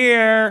over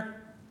here,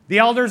 the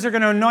elders are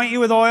going to anoint you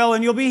with oil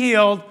and you'll be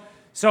healed.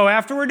 So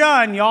after we're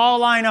done, you all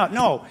line up.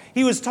 No,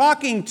 he was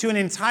talking to an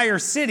entire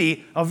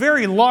city, a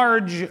very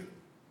large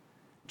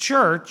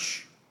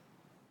church,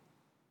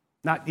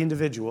 not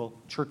individual,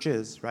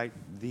 churches, right?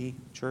 The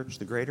church,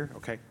 the greater,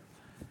 okay.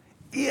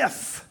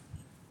 If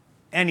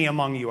any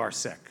among you are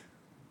sick.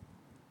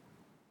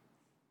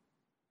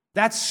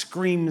 That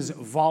screams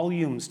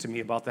volumes to me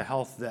about the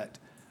health that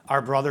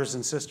our brothers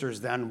and sisters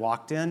then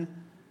walked in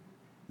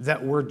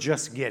that we're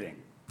just getting.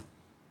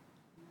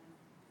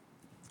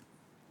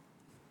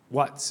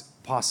 What's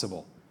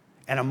possible?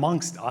 And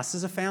amongst us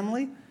as a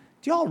family,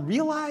 do y'all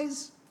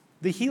realize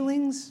the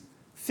healings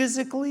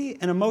physically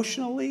and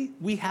emotionally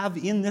we have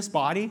in this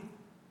body?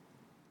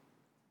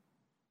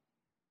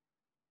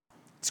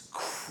 It's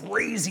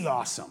crazy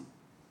awesome.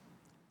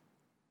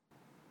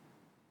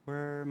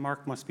 Where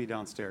Mark must be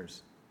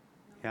downstairs.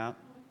 Yeah.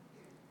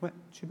 What?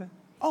 Chiba?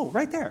 Oh,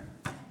 right there.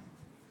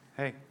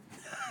 Hey.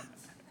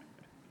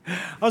 I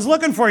was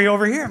looking for you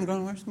over here. I'm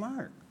going, where's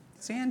Mark?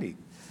 It's Andy.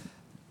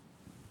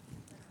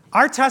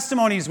 Our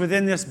testimonies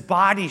within this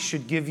body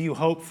should give you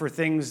hope for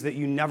things that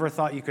you never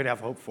thought you could have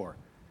hope for.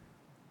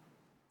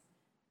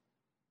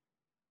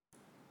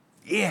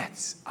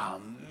 It's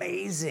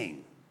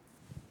amazing.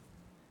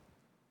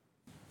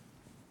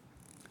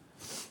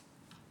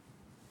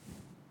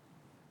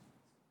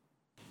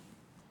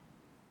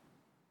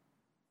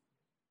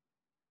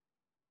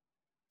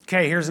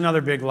 Okay, here's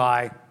another big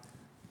lie.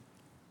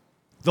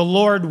 The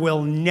Lord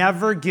will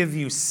never give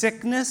you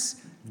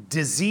sickness,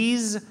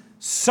 disease,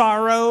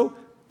 sorrow,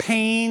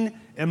 pain,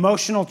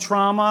 emotional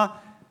trauma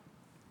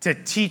to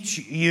teach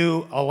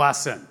you a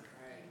lesson.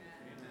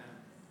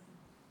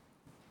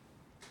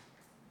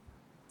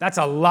 That's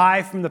a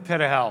lie from the pit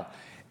of hell.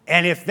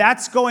 And if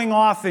that's going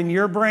off in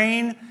your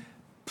brain,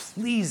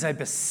 please, I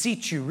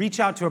beseech you, reach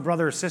out to a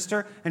brother or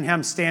sister and have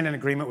them stand in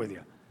agreement with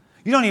you.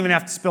 You don't even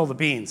have to spill the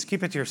beans.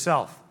 Keep it to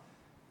yourself.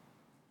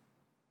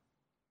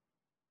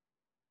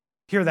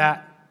 Hear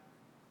that?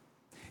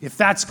 If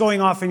that's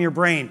going off in your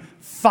brain,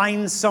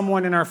 find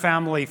someone in our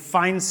family,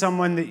 find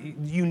someone that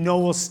you know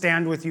will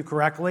stand with you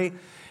correctly,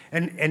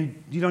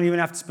 and you don't even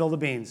have to spill the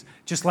beans.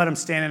 Just let them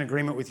stand in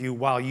agreement with you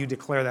while you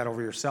declare that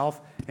over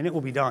yourself, and it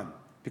will be done.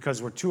 Because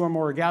where two or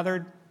more are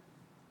gathered,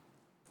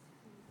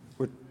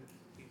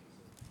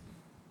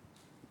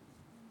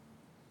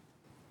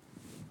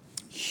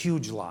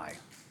 huge lie.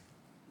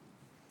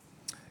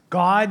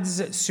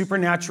 God's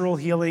supernatural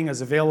healing is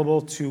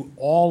available to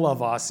all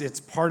of us. It's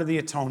part of the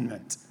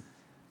atonement.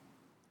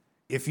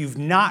 If you've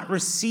not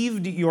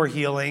received your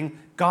healing,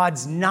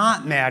 God's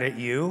not mad at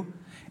you,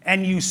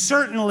 and you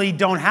certainly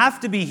don't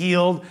have to be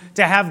healed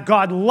to have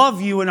God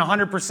love you in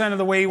 100% of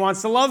the way he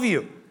wants to love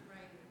you.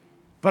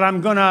 But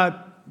I'm going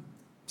to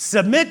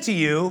submit to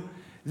you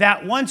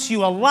that once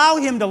you allow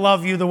him to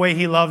love you the way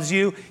he loves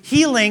you,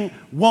 healing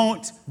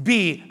won't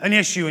be an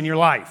issue in your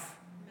life.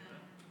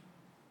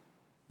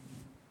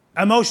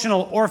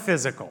 Emotional or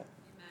physical.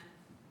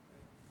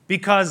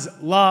 Because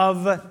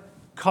love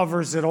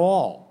covers it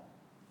all.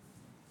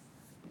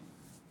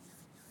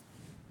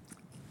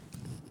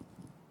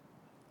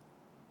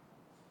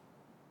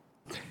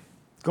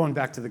 Going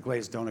back to the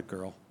glazed donut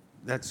girl.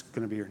 That's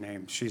going to be her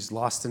name. She's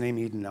lost the name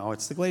Eden now.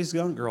 It's the glazed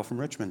donut girl from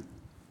Richmond.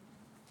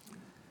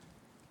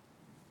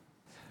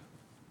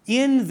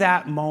 In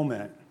that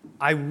moment,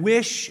 I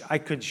wish I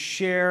could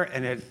share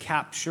and had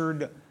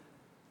captured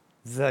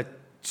the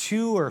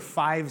 2 or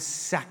 5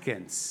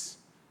 seconds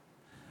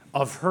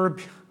of her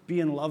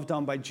being loved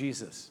on by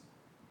Jesus.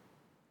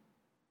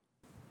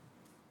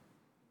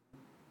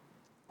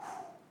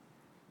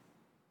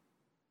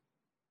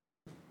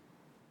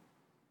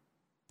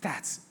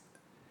 That's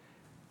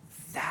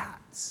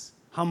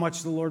how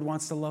much the Lord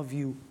wants to love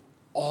you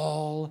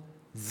all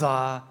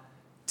the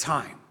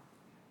time.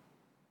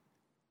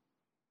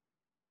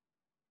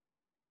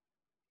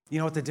 You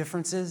know what the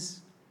difference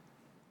is?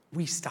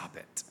 We stop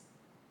it.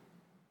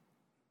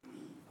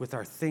 With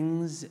our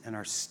things and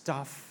our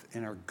stuff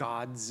and our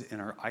gods and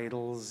our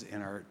idols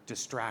and our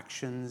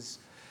distractions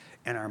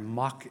and our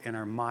muck and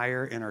our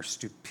mire and our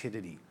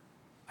stupidity.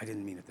 I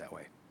didn't mean it that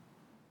way.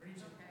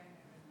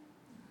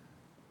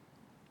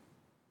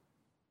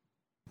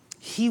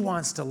 He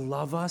wants to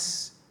love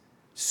us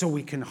so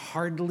we can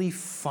hardly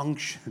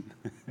function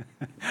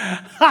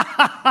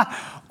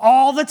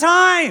all the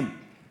time.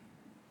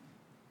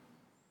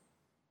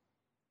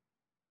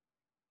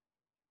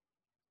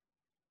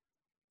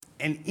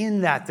 And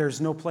in that, there's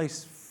no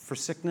place for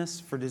sickness,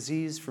 for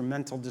disease, for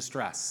mental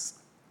distress.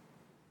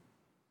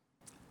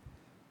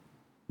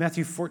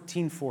 Matthew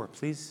 14:4,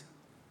 please.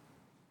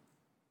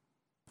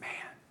 Man.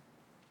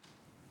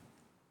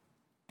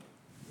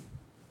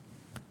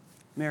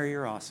 Mary,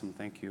 you're awesome.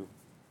 Thank you.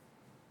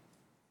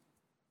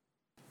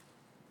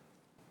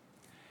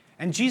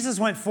 And Jesus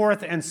went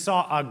forth and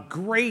saw a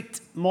great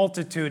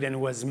multitude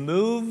and was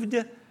moved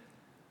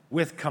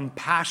with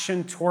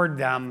compassion toward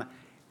them,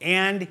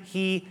 and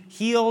he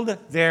healed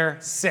their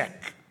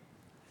sick.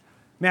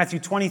 Matthew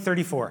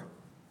 20:34.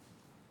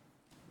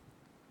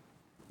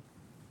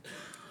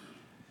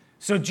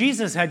 So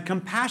Jesus had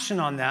compassion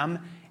on them,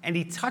 and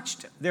he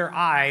touched their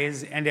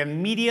eyes, and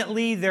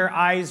immediately their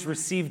eyes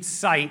received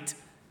sight,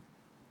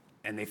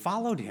 and they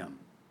followed him.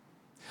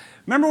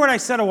 Remember what I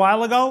said a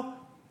while ago?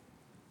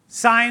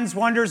 Signs,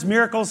 wonders,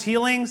 miracles,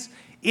 healings.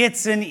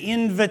 It's an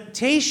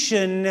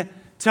invitation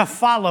to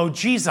follow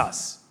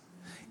Jesus,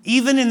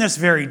 even in this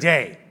very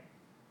day.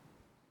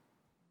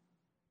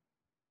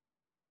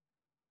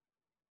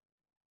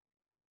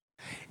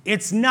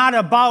 It's not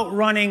about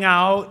running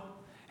out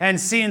and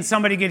seeing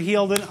somebody get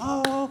healed and,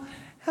 oh,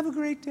 have a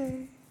great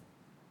day.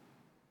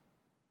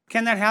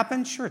 Can that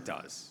happen? Sure it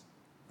does.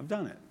 I've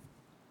done it.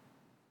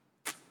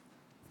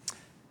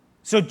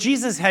 So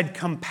Jesus had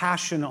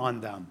compassion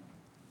on them.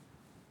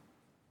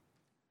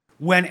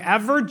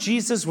 Whenever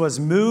Jesus was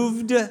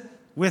moved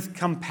with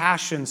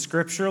compassion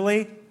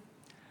scripturally,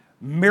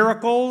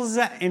 miracles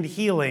and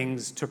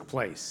healings took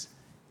place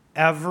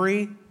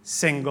every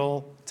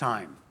single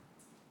time.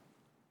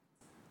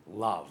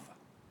 Love.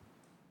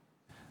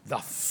 The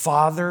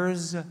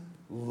Father's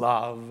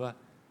love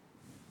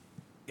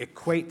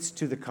equates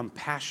to the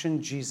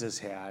compassion Jesus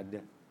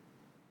had,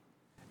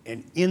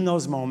 and in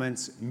those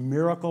moments,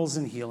 miracles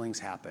and healings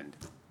happened.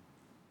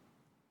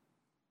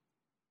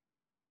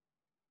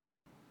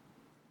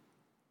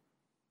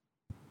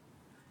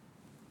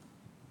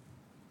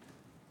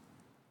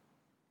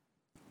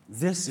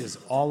 This is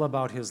all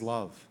about his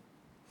love,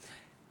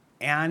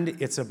 and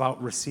it's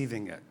about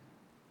receiving it.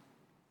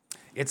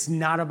 It's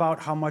not about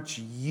how much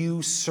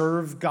you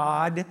serve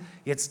God.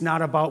 It's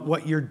not about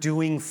what you're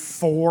doing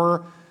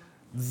for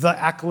the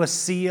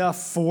ecclesia,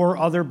 for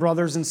other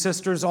brothers and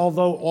sisters,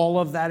 although all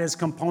of that is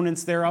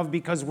components thereof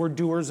because we're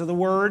doers of the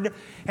word,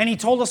 and he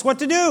told us what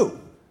to do.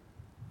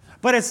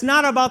 But it's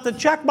not about the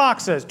check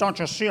boxes. Don't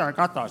you see I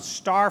got the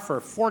star for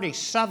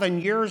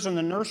 47 years in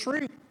the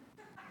nursery?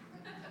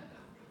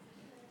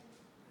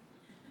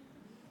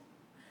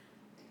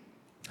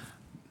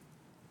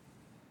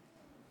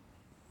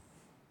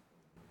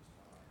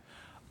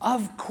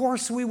 Of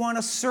course we want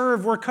to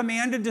serve. We're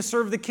commanded to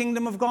serve the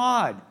kingdom of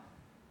God.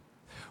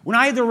 When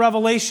I had the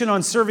revelation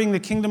on serving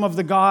the kingdom of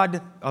the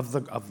God,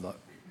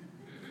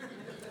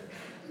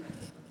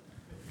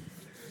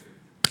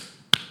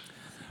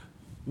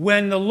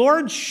 when the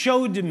Lord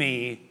showed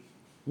me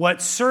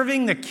what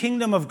serving the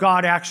kingdom of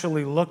God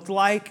actually looked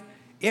like,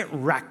 it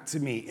wrecked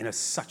me in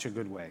such a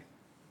good way.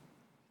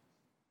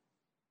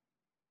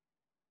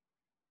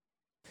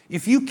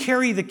 If you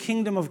carry the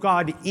kingdom of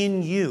God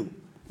in you,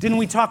 didn't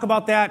we talk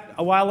about that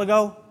a while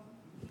ago?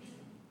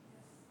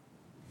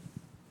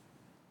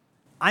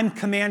 I'm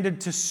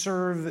commanded to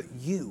serve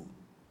you.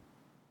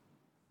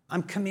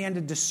 I'm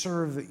commanded to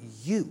serve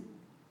you.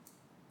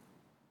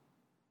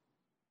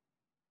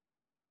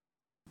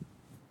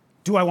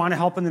 Do I want to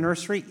help in the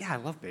nursery? Yeah, I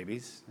love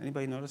babies.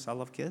 Anybody notice I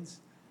love kids?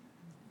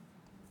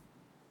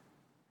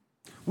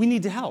 We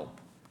need to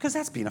help because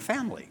that's being a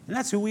family, and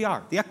that's who we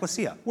are, the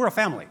ecclesia. We're a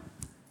family.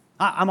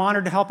 I'm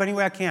honored to help any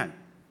way I can.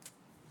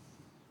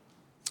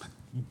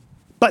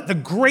 But the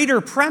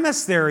greater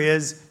premise there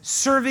is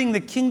serving the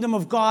kingdom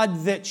of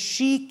God that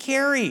she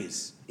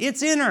carries.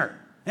 It's in her,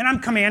 and I'm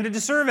commanded to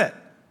serve it.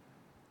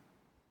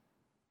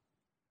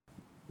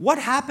 What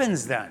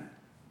happens then?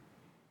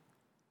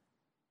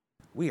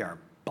 We are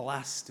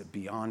blessed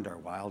beyond our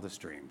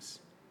wildest dreams.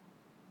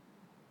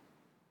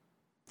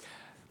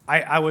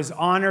 I was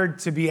honored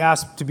to be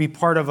asked to be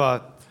part of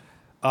a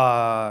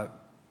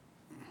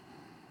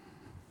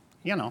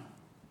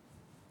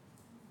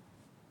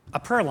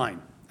prayer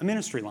line, a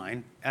ministry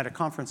line at a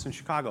conference in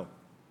Chicago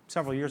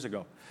several years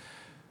ago.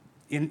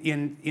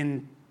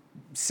 In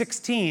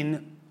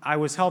 16, I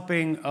was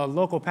helping a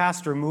local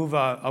pastor move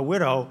a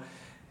widow,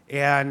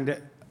 and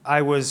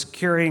I was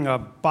carrying a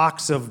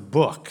box of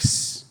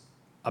books,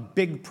 a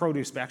big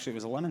produce, actually it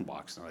was a lemon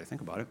box now that I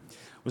think about it.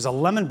 It was a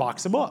lemon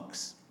box of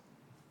books.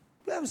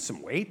 That was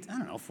some weight,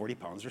 40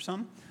 pounds or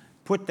something.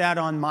 Put that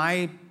on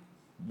my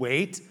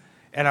weight,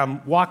 and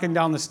I'm walking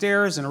down the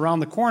stairs and around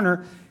the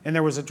corner, and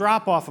there was a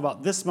drop-off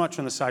about this much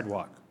on the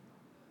sidewalk.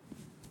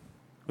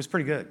 It was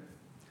pretty good.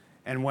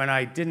 And when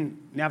I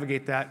didn't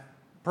navigate that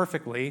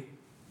perfectly,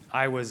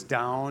 I was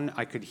down.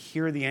 I could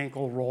hear the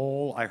ankle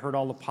roll. I heard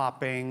all the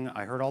popping.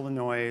 I heard all the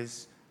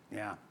noise.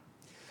 Yeah.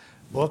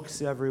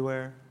 Books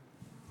everywhere.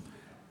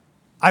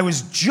 I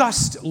was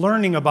just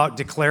learning about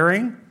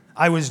declaring.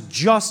 I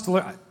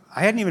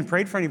hadn't even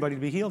prayed for anybody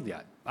to be healed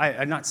yet. I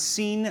had not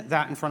seen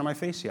that in front of my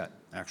face yet,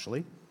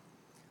 actually.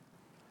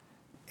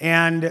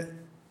 And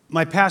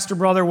my pastor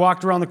brother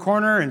walked around the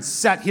corner and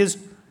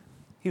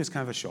he was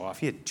kind of a show-off.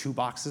 He had 2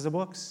 boxes of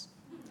books.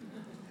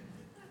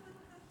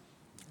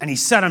 And he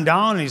set them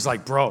down, and he's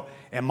like, bro,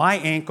 and my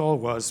ankle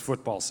was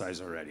football size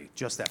already,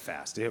 just that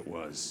fast. It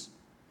was,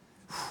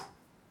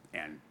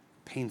 and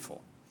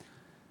painful.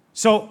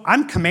 So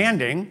I'm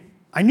commanding.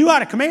 I knew how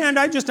to command.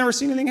 I'd just never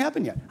seen anything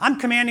happen yet. I'm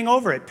commanding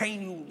over it.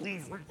 Pain, you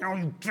leave right now.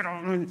 You get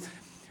on.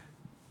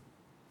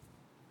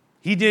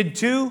 He did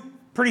too.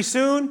 Pretty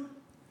soon.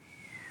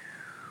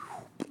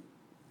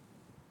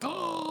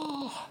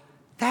 Oh,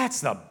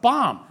 that's the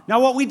bomb. Now,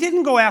 what we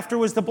didn't go after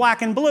was the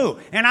black and blue.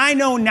 And I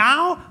know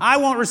now I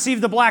won't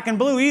receive the black and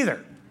blue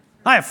either.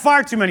 I have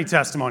far too many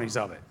testimonies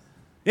of it.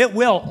 It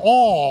will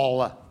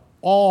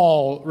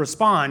all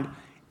respond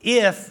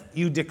if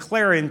you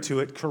declare into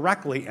it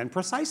correctly and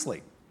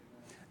precisely.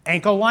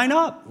 Ankle line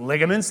up,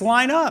 ligaments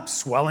line up,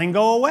 swelling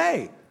go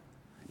away.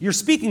 You're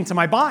speaking to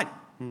my body.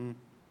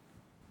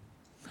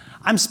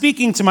 I'm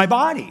speaking to my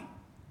body.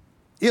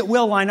 It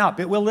will line up.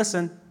 It will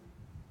listen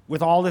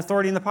with all the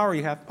authority and the power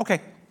you have.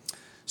 Okay.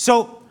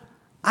 So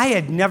I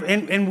had never,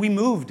 and we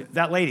moved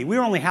that lady. We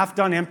were only half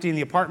done emptying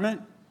the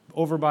apartment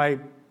over by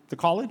the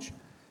college.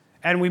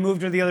 And we moved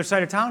to the other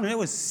side of town, and it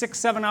was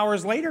 6-7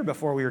 hours later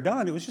before we were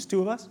done. It was just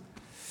two of us.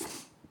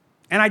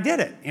 And I did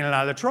it. In and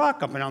out of the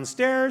truck, up and down the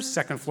stairs.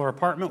 Second floor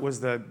apartment was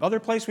the other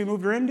place we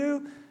moved her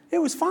into. It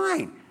was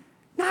fine.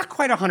 Not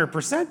quite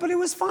 100%, but it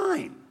was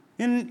fine.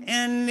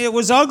 And it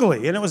was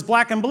ugly, and it was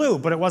black and blue,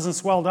 but it wasn't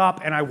swelled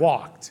up, and I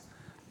walked.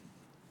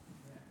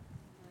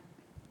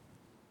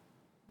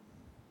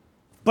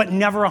 But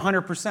never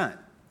 100%.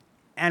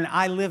 And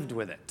I lived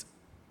with it.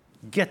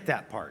 Get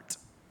that part.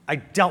 I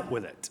dealt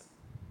with it.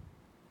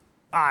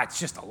 It's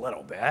just a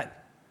little bit.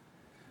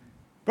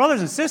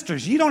 Brothers and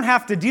sisters, you don't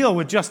have to deal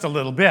with just a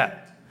little bit.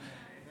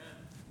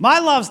 My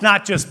love's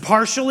not just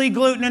partially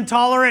gluten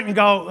intolerant and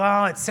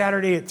go, it's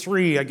Saturday at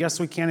 3. I guess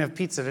we can't have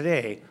pizza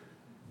today.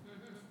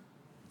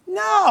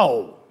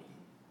 No.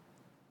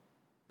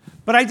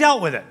 But I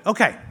dealt with it.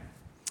 Okay.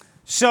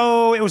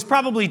 So it was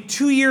probably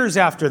 2 years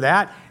after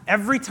that.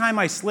 Every time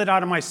I slid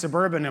out of my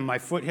Suburban and my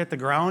foot hit the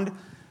ground,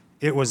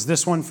 it was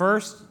this one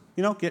first,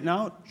 getting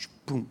out.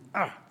 Boom.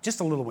 Just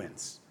a little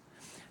wince.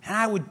 And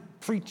I would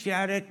preach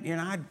at it,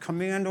 I'd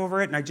command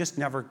over it, and I just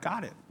never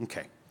got it.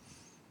 Okay.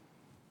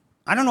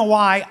 I don't know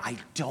why. I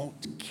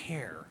don't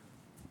care.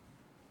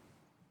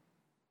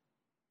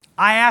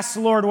 I asked the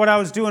Lord what I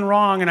was doing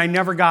wrong, and I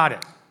never got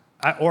it.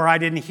 Or I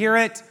didn't hear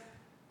it.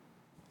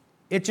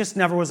 It just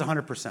never was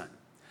 100%.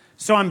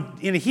 So I'm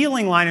in a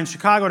healing line in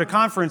Chicago at a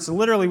conference, and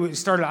literally we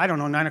started,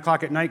 9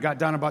 o'clock at night, got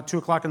done about 2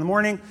 o'clock in the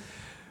morning,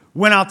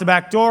 went out the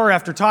back door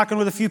after talking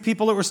with a few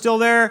people that were still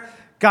there,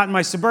 got in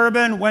my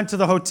Suburban, went to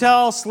the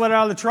hotel, slid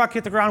out of the truck,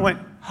 hit the ground, went,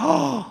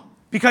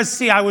 because,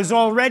 see, I was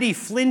already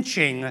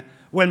flinching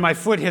when my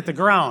foot hit the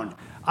ground.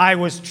 I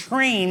was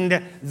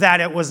trained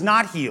that it was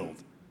not healed.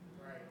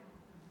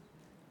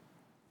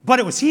 But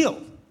it was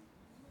healed.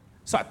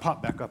 So I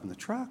popped back up in the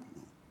truck.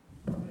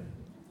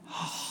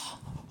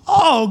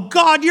 Oh,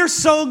 God, you're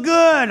so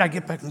good. I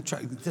get back in the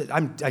truck.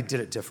 I did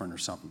it different or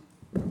something.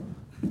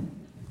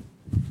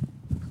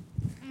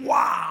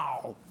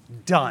 Wow.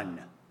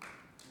 Done.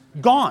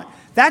 Gone.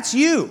 That's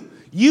you.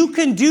 You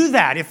can do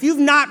that. If you've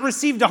not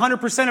received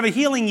 100% of a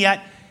healing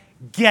yet,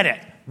 get it.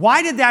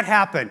 Why did that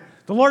happen?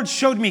 The Lord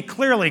showed me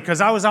clearly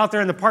because I was out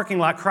there in the parking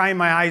lot crying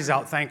my eyes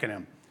out, thanking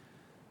Him.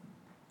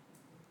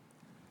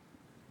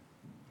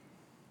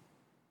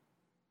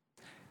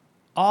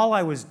 All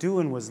I was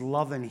doing was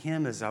loving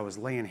Him as I was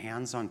laying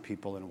hands on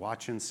people and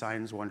watching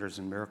signs, wonders,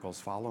 and miracles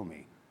follow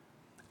me.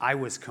 I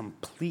was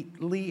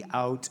completely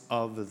out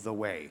of the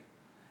way.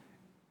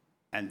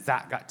 And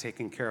that got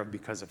taken care of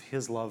because of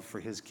His love for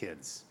His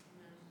kids.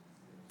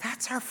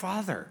 That's our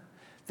Father.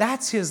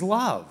 That's His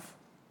love.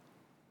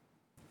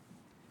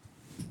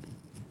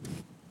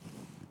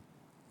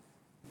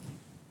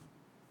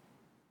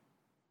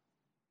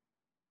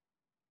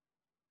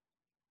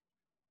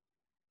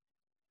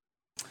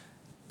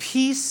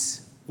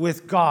 Peace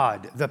with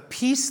God, the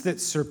peace that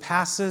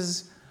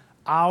surpasses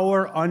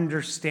our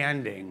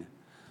understanding,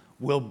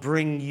 will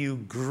bring you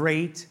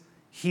great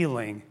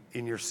healing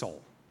in your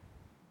soul.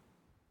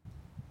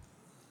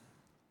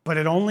 But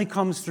it only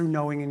comes through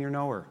knowing in your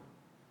knower.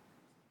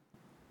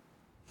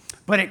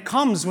 But it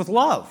comes with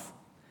love.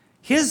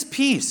 His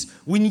peace.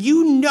 When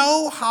you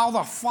know how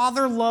the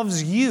Father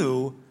loves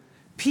you,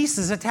 peace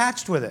is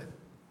attached with it.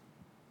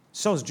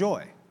 So is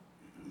joy.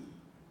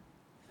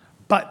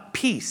 But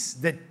peace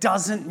that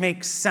doesn't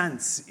make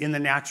sense in the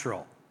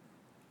natural.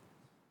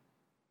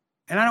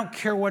 And I don't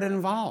care what it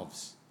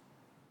involves.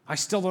 I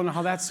still don't know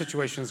how that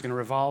situation is going to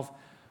revolve.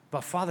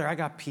 But Father, I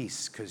got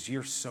peace because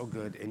you're so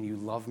good and you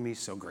love me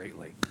so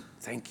greatly.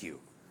 Thank you.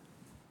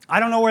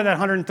 I don't know where that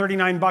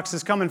 $139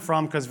 is coming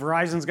from because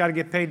Verizon's got to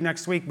get paid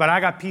next week, but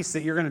I got peace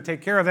that you're going to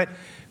take care of it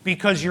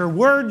because your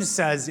word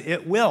says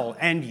it will,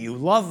 and you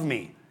love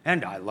me,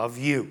 and I love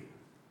you.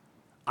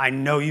 I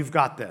know you've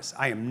got this.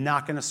 I am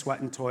not going to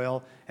sweat and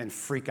toil and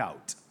freak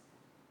out.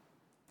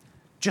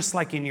 Just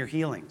like in your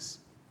healings.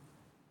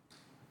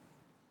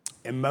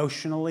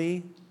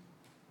 Emotionally,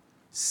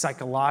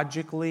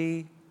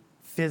 psychologically,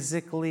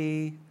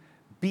 physically,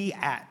 be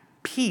at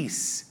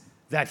peace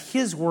that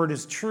His word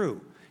is true.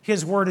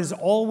 His word is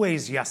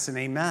always yes and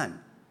amen.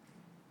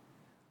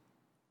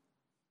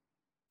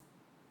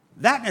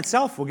 that in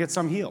itself will get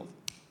some healed.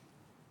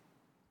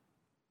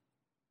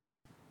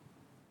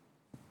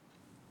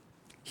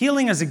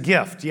 Healing is a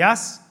gift,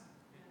 yes?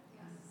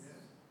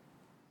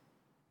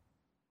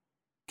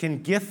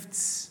 Can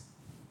gifts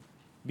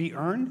be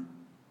earned?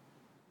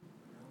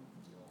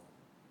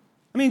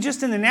 I mean,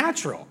 just in the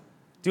natural.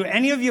 Do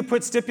any of you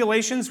put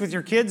stipulations with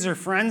your kids or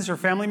friends or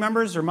family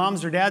members or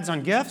moms or dads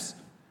on gifts?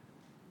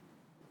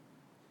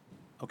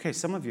 Okay,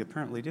 some of you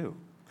apparently do,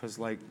 because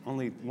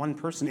only one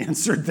person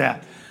answered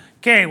that.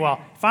 Okay, well,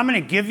 if I'm going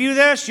to give you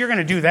this, you're going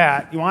to do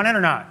that. You want it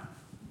or not?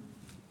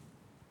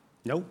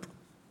 Nope.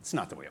 It's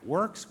not the way it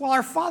works. Well,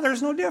 our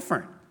Father's no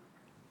different.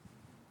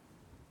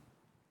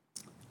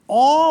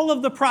 All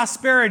of the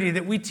prosperity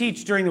that we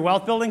teach during the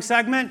wealth building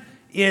segment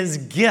is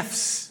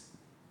gifts.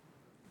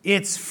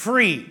 It's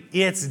free.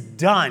 It's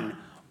done.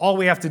 All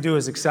we have to do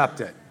is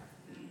accept it.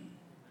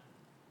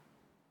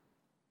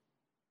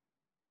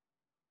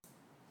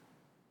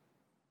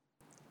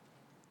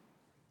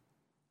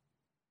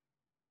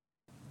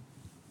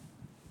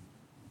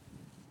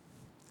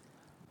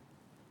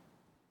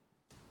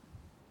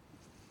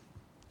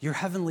 Your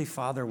Heavenly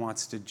Father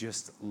wants to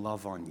just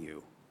love on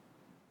you.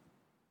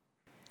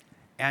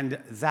 And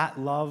that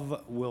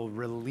love will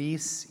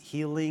release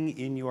healing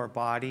in your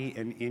body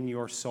and in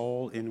your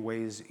soul in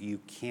ways you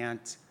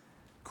can't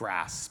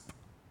grasp.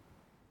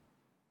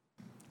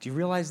 Do you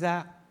realize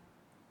that?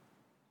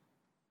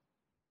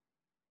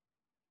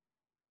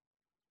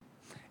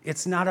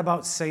 It's not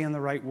about saying the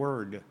right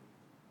word.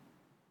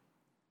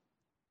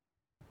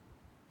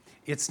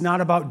 It's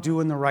not about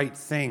doing the right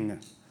thing.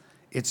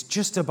 It's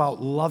just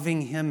about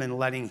loving Him and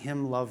letting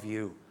Him love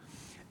you.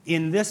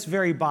 In this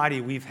very body,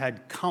 we've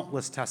had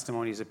countless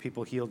testimonies of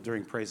people healed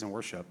during praise and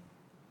worship.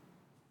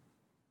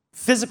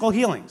 Physical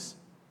healings.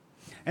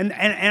 And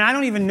I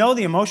don't even know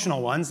the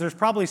emotional ones. There's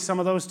probably some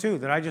of those too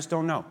that I just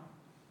don't know.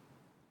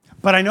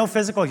 But I know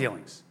physical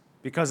healings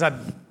because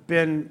I've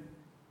been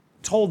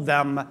told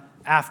them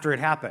after it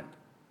happened.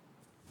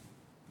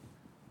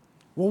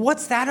 Well,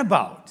 what's that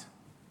about?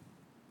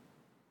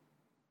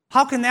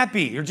 How can that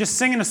be? You're just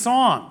singing a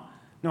song.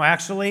 No,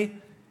 actually,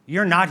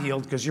 you're not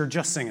healed because you're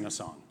just singing a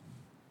song.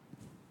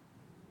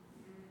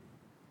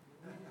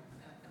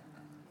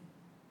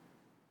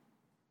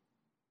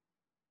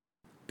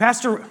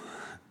 Thanks,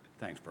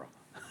 bro.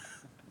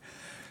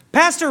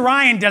 Pastor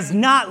Ryan does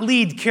not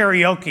lead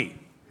karaoke,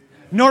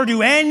 nor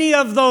do any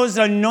of those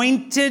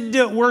anointed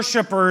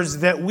worshipers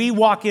that we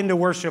walk into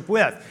worship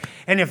with.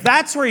 And if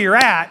that's where you're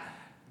at,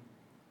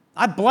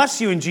 I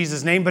bless you in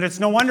Jesus' name, but it's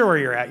no wonder where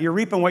you're at. You're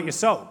reaping what you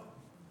sow.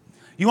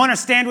 You want to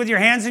stand with your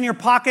hands in your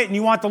pocket and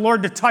you want the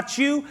Lord to touch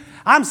you?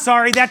 I'm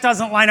sorry, that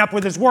doesn't line up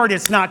with His word.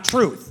 It's not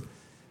truth.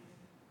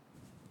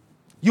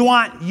 You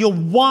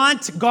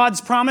want God's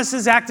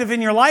promises active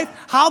in your life?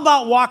 How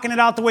about walking it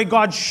out the way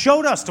God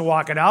showed us to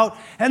walk it out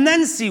and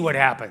then see what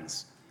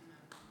happens?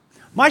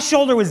 My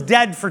shoulder was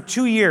dead for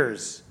 2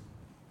 years.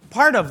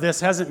 Part of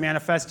this hasn't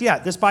manifested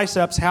yet. This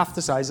bicep's half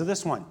the size of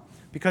this one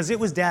because it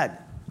was dead.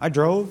 I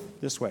drove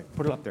this way,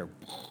 put it up there.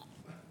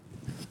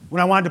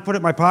 When I wanted to put it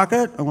in my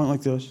pocket, I went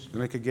like this,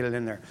 and I could get it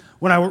in there.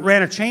 When I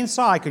ran a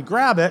chainsaw, I could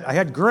grab it. I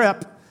had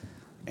grip,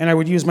 and I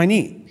would use my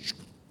knee.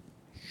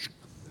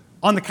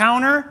 On the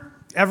counter,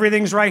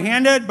 everything's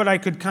right-handed, but I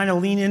could kind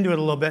of lean into it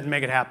a little bit and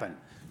make it happen.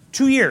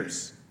 2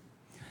 years.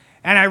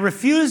 And I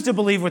refused to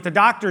believe what the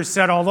doctors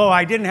said, although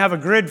I didn't have a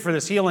grid for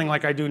this healing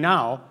like I do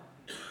now.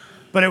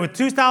 But it was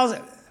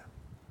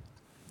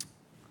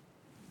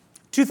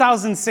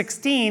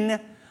 2016,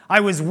 I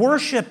was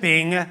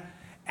worshiping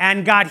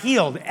and got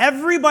healed.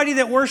 Everybody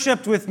that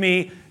worshiped with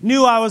me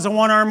knew I was a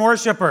one-arm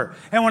worshiper.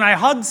 And when I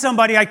hugged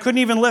somebody, I couldn't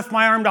even lift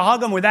my arm to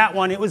hug them with that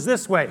one. It was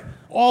this way,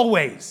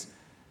 always.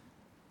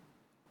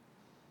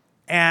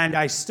 And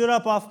I stood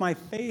up off my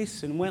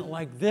face and went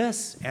like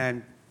this,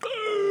 and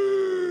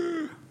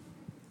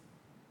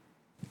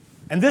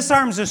this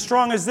arm's as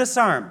strong as this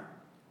arm,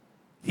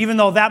 even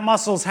though that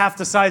muscle's half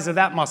the size of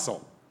that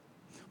muscle.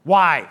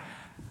 Why?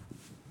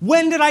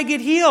 When did I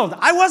get healed?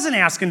 I wasn't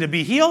asking to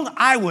be healed.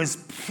 I was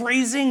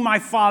praising my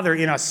Father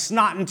in a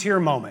snot and tear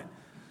moment.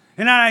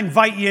 And I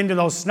invite you into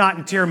those snot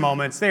and tear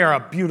moments. They are a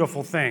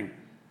beautiful thing.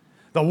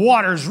 The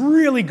water's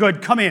really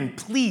good. Come in,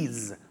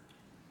 please.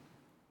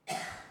 Oh,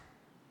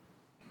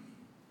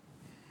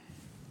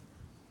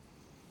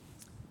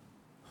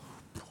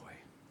 boy.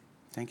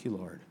 Thank you,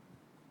 Lord.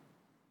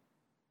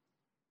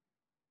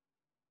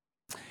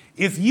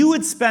 If you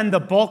would spend the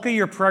bulk of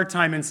your prayer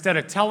time instead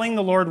of telling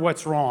the Lord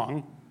what's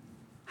wrong,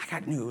 I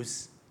got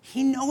news.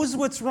 He knows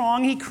what's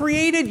wrong. He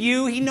created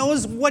you. He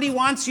knows what He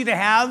wants you to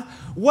have,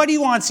 what He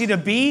wants you to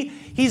be.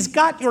 He's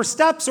got your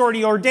steps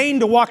already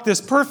ordained to walk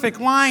this perfect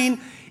line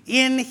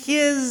in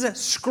His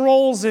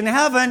scrolls in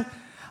heaven.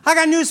 I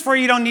got news for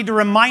you. You don't need to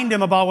remind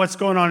Him about what's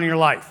going on in your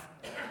life.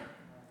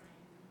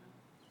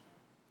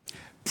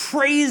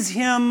 Praise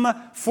Him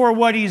for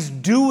what He's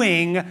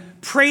doing.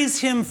 Praise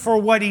Him for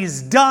what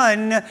He's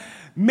done.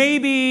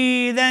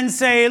 Maybe then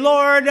say,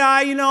 Lord,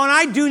 and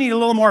I do need a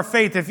little more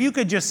faith. If you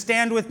could just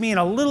stand with me in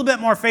a little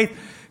bit more faith,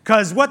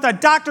 Because what the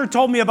doctor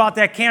told me about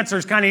that cancer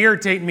is kind of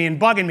irritating me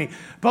and bugging me.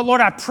 But Lord,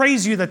 I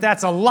praise you that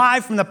that's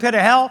alive from the pit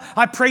of hell.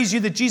 I praise you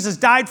that Jesus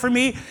died for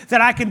me,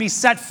 that I can be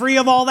set free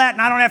of all that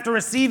and I don't have to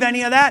receive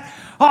any of that.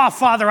 Oh,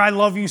 Father, I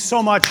love you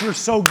so much. You're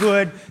so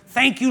good.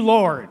 Thank you,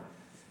 Lord.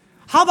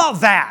 How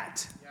about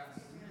that?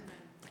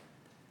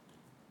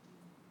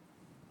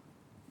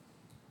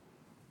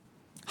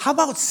 How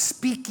about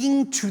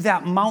speaking to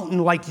that mountain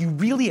like you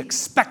really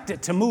expect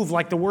it to move,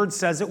 like the word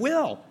says it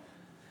will?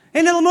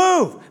 And it'll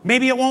move.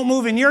 Maybe it won't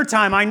move in your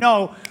time. I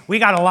know we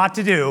got a lot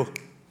to do.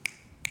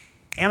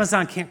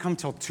 Amazon can't come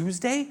till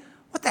Tuesday?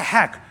 What the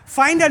heck?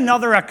 Find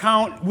another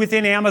account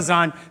within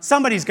Amazon.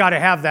 Somebody's got to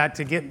have that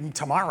to get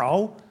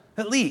tomorrow,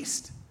 at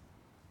least.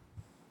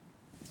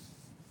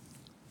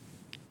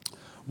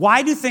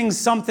 Why do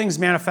some things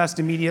manifest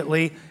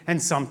immediately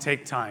and some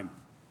take time?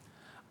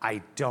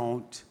 I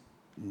don't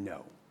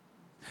know.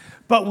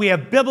 But we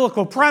have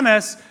biblical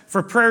premise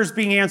for prayers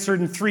being answered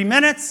in 3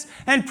 minutes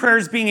and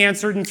prayers being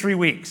answered in 3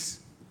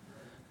 weeks.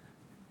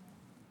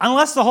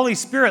 Unless the Holy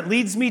Spirit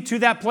leads me to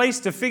that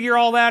place to figure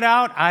all that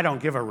out, I don't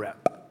give a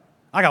rip.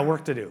 I got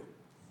work to do.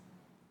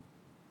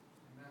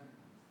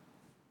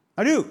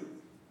 I do.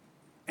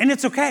 And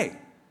it's okay.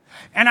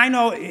 And I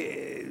know,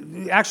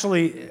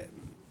 actually,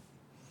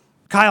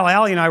 Kyle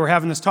Alley and I were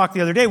having this talk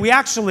the other day. We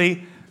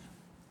actually...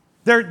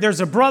 There's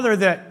a brother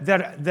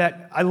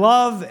that I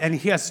love, and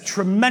he has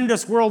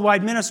tremendous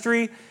worldwide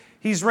ministry.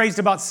 He's raised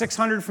about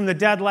 600 from the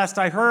dead, last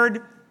I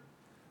heard.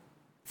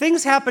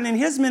 Things happen in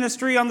his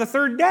ministry on the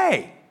third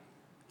day,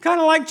 kind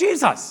of like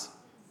Jesus.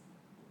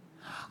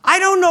 I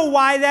don't know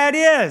why that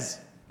is.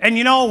 And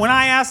when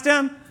I asked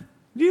him,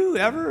 do you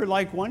ever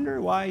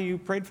wonder why you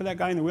prayed for that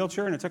guy in the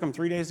wheelchair and it took him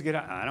 3 days to get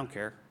out? I don't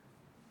care.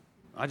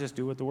 I just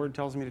do what the word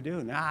tells me to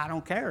do. I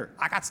don't care.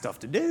 I got stuff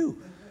to do.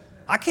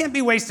 I can't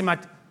be wasting my...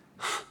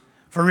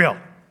 For real.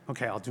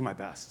 Okay, I'll do my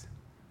best.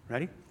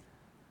 Ready?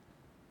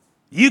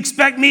 You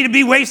expect me to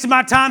be wasting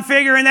my time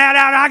figuring that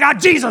out? I got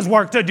Jesus'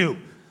 work to do.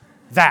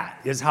 That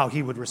is how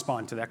he would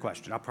respond to that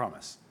question, I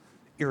promise.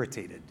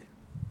 Irritated.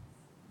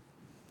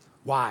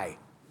 Why?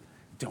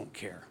 Don't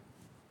care.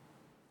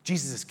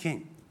 Jesus is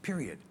king,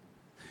 period.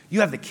 You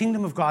have the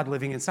kingdom of God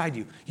living inside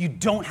you. You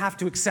don't have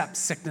to accept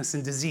sickness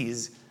and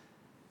disease,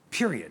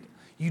 period.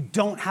 You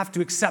don't have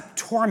to accept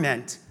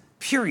torment,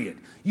 period.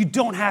 You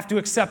don't have to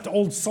accept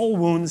old soul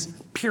wounds,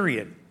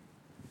 period.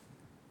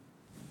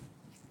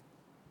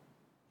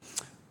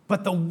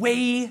 But the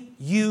way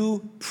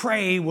you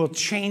pray will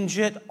change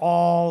it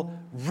all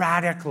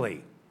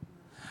radically.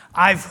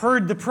 I've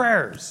heard the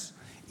prayers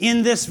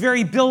in this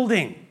very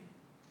building.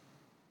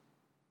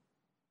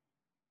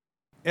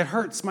 It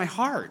hurts my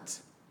heart.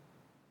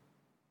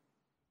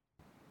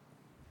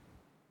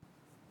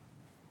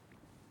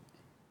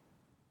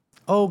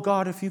 Oh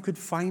God, if you could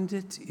find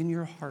it in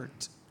your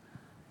heart.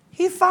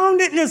 He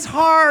found it in his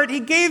heart. He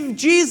gave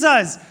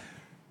Jesus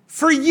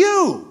for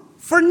you,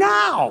 for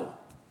now.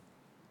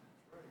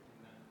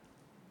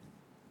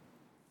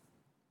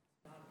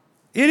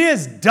 It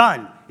is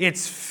done.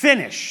 It's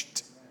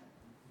finished.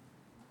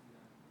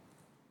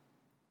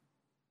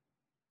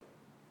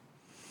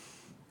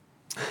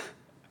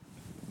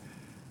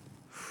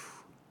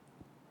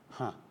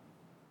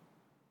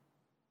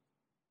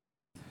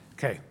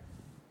 Okay.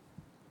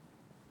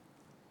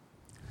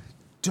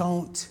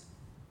 Don't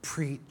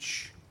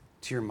preach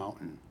to your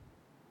mountain.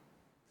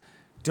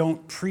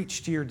 Don't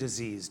preach to your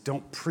disease.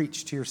 Don't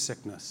preach to your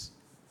sickness.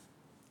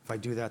 If I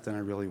do that, then I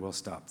really will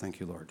stop.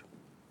 Thank you, Lord.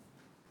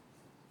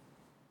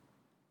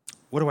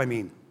 What do I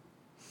mean?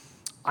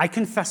 I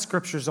confess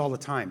scriptures all the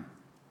time.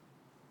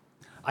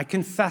 I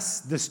confess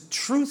the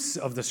truths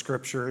of the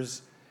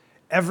scriptures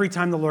every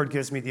time the Lord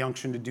gives me the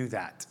unction to do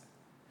that,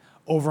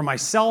 over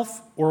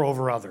myself or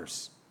over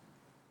others.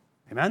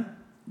 Amen?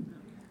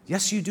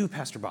 Yes, you do,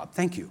 Pastor Bob.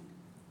 Thank you.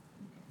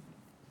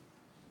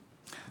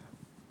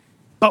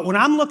 But when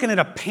I'm looking at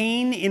a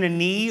pain in a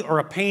knee or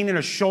a pain in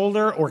a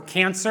shoulder or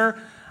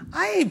cancer,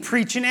 I ain't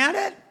preaching at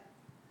it.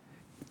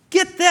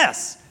 Get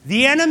this.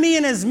 The enemy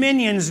and his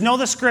minions know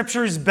the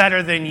scriptures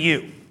better than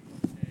you.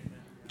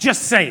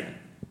 Just saying.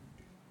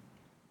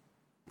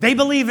 They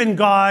believe in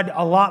God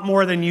a lot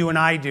more than you and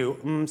I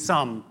do.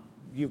 Some,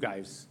 you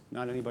guys,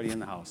 not anybody in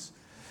the house.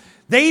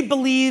 They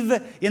believe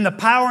in the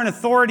power and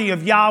authority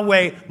of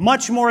Yahweh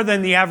much more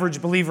than the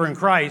average believer in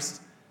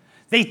Christ.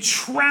 They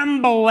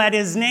tremble at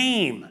his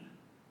name.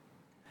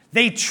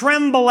 They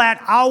tremble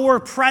at our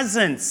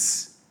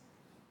presence.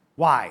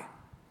 Why?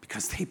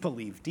 Because they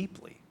believe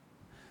deeply.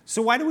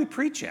 So why do we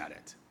preach at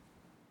it?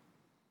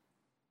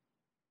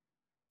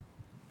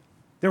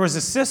 There was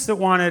a sis that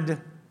wanted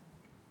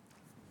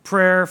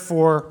prayer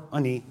for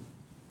a knee.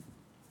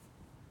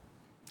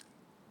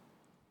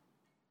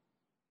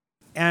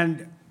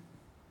 And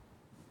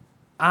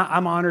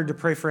I'm honored to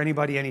pray for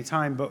anybody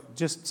anytime, but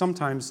just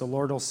sometimes the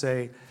Lord will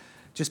say,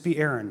 just be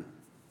Aaron.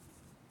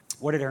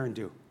 What did Aaron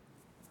do?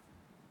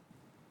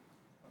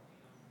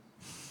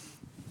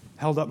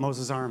 Held up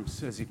Moses'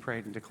 arms as he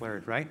prayed and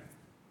declared, right?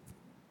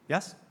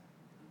 Yes?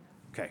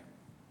 Okay.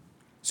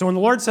 So when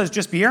the Lord says,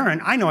 just be Aaron,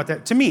 I know what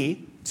that, to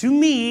me, To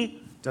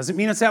me, doesn't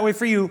mean it's that way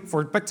for you,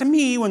 but to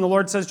me, when the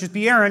Lord says just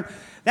be Aaron,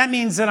 that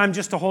means that I'm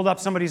just to hold up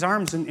somebody's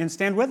arms and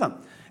stand with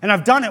them. And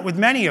I've done it with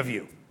many of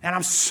you, and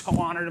I'm so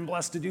honored and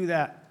blessed to do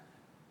that.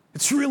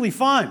 It's really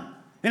fun,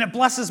 and it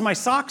blesses my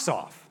socks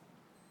off.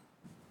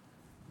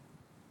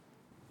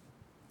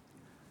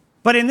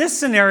 But in this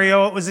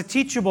scenario, it was a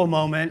teachable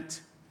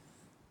moment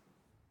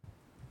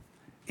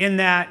in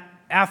that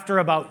after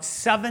about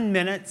 7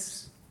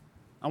 minutes,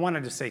 I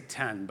wanted to say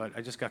 10, but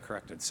I just got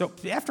corrected. So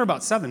after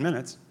about 7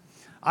 minutes,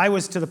 I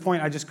was to the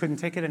point I just couldn't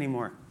take it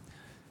anymore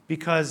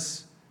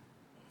because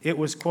it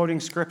was quoting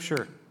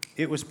scripture.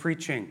 It was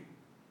preaching.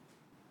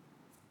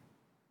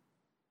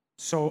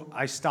 So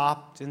I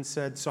stopped and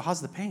said, so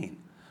how's the pain?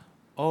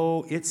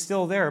 Oh, it's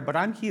still there, but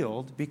I'm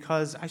healed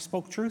because I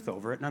spoke truth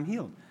over it and I'm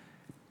healed.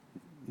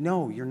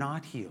 No, you're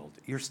not healed.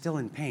 You're still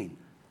in pain.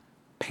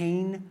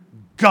 Pain,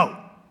 go.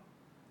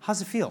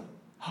 How's it feel?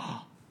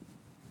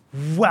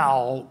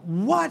 Well,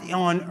 what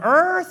on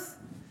earth?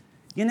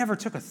 You never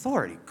took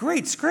authority.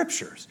 Great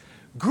scriptures.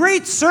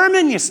 Great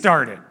sermon you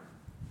started.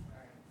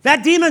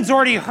 That demon's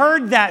already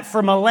heard that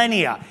for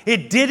millennia.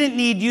 It didn't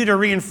need you to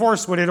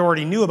reinforce what it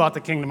already knew about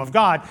the kingdom of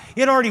God.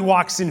 It already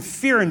walks in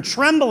fear and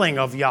trembling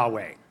of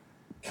Yahweh.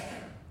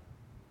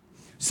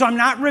 So I'm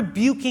not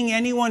rebuking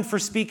anyone for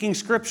speaking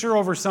scripture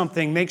over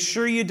something. Make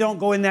sure you don't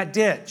go in that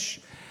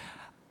ditch.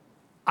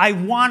 I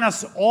want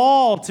us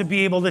all to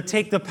be able to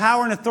take the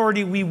power and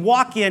authority we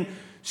walk in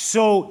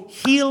so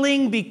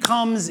healing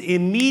becomes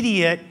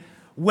immediate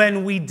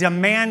when we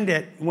demand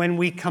it, when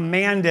we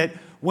command it,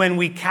 when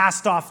we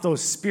cast off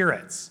those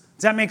spirits.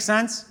 Does that make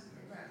sense?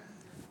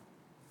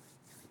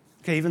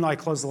 Okay, even though I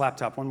closed the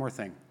laptop, one more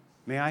thing.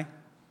 May I?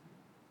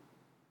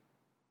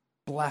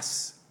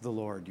 Bless the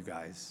Lord, you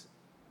guys.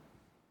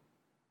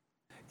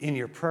 In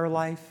your prayer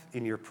life,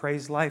 in your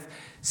praise life,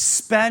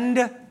 spend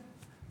a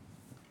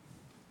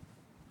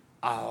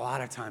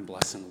lot of time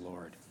blessing the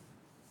Lord.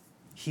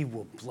 He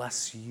will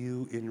bless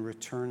you in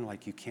return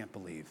like you can't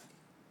believe.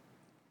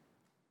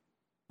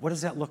 What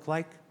does that look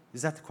like?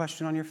 Is that the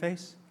question on your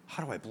face?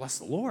 How do I bless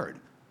the Lord?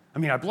 I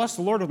mean, I bless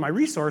the Lord with my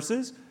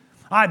resources.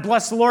 I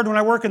bless the Lord when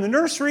I work in the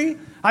nursery.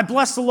 I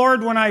bless the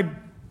Lord when I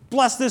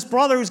bless this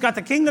brother who's got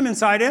the kingdom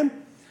inside him.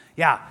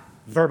 Yeah,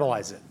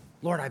 verbalize it.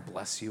 Lord, I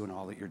bless you in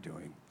all that you're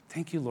doing.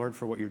 Thank you, Lord,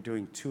 for what you're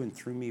doing to and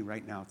through me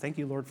right now. Thank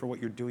you, Lord, for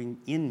what you're doing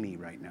in me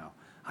right now.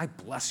 I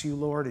bless you,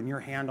 Lord, in your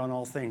hand on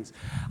all things.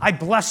 I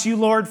bless you,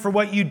 Lord, for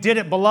what you did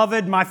at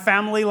Beloved, my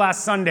family,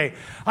 last Sunday.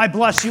 I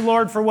bless you,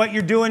 Lord, for what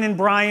you're doing in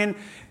Brian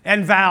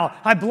and Val.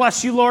 I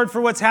bless you, Lord,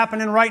 for what's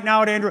happening right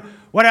now at Andrew.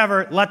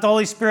 Whatever, let the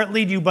Holy Spirit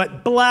lead you,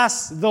 but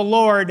bless the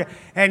Lord,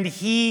 and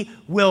he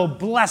will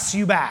bless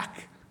you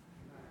back.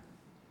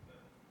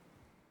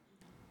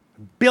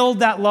 Build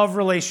that love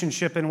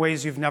relationship in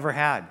ways you've never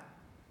had.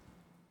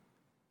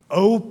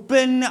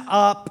 Open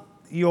up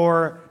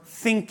your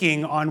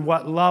thinking on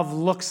what love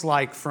looks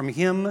like from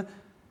him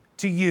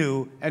to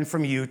you and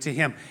from you to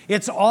him.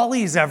 It's all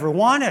he's ever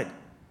wanted.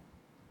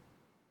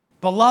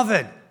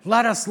 Beloved,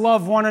 let us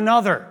love one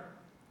another.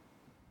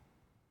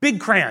 Big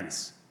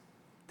crayons.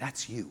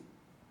 That's you.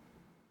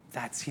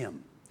 That's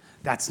him.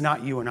 That's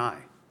not you and I.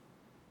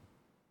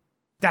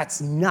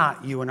 That's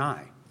not you and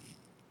I.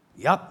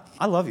 Yep,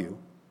 I love you.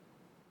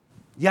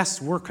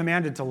 Yes, we're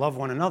commanded to love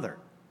one another.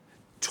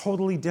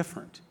 Totally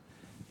different.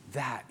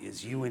 That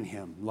is you and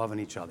him loving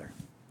each other.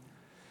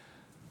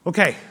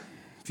 Okay,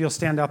 if you'll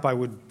stand up, I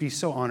would be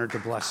so honored to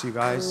bless you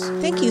guys.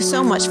 Thank you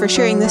so much for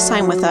sharing this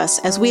time with us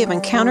as we have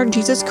encountered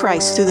Jesus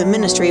Christ through the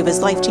ministry of his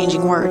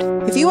life-changing word.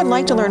 If you would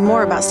like to learn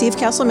more about Steve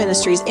Castle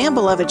Ministries and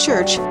Beloved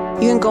Church,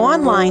 you can go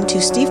online to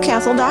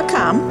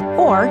stevecastle.com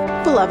or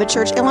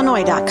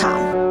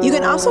belovedchurchillinois.com. You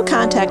can also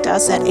contact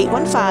us at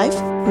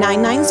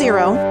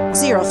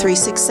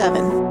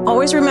 815-990-0367.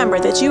 Always remember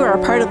that you are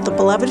a part of the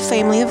beloved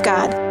family of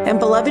God, and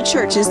Beloved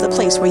Church is the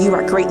place where you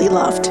are greatly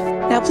loved.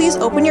 Now please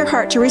open your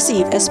heart to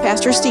receive as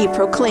Pastor Steve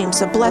proclaims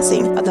the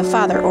blessing of the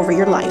Father over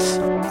your life.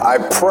 I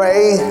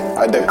pray,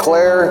 I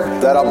declare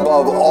that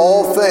above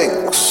all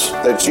things,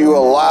 that you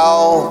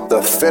allow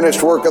the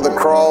finished work of the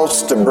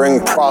cross to bring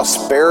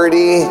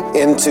prosperity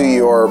into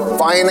your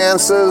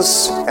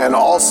finances and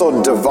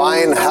also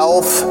divine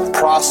health,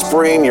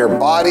 prospering your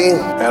body.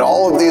 And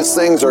all of these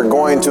things are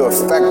going to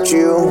affect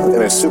you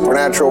in a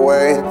supernatural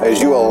way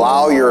as you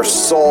allow your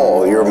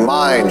soul, your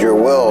mind, your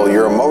will,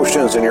 your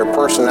emotions, and your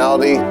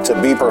personality to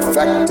be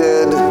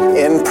perfected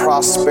in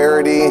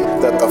prosperity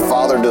that the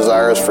Father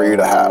desires for you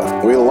to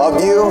have. We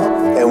love you,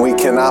 and we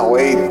cannot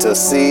wait to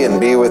see and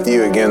be with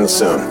you again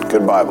soon.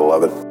 Goodbye,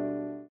 beloved.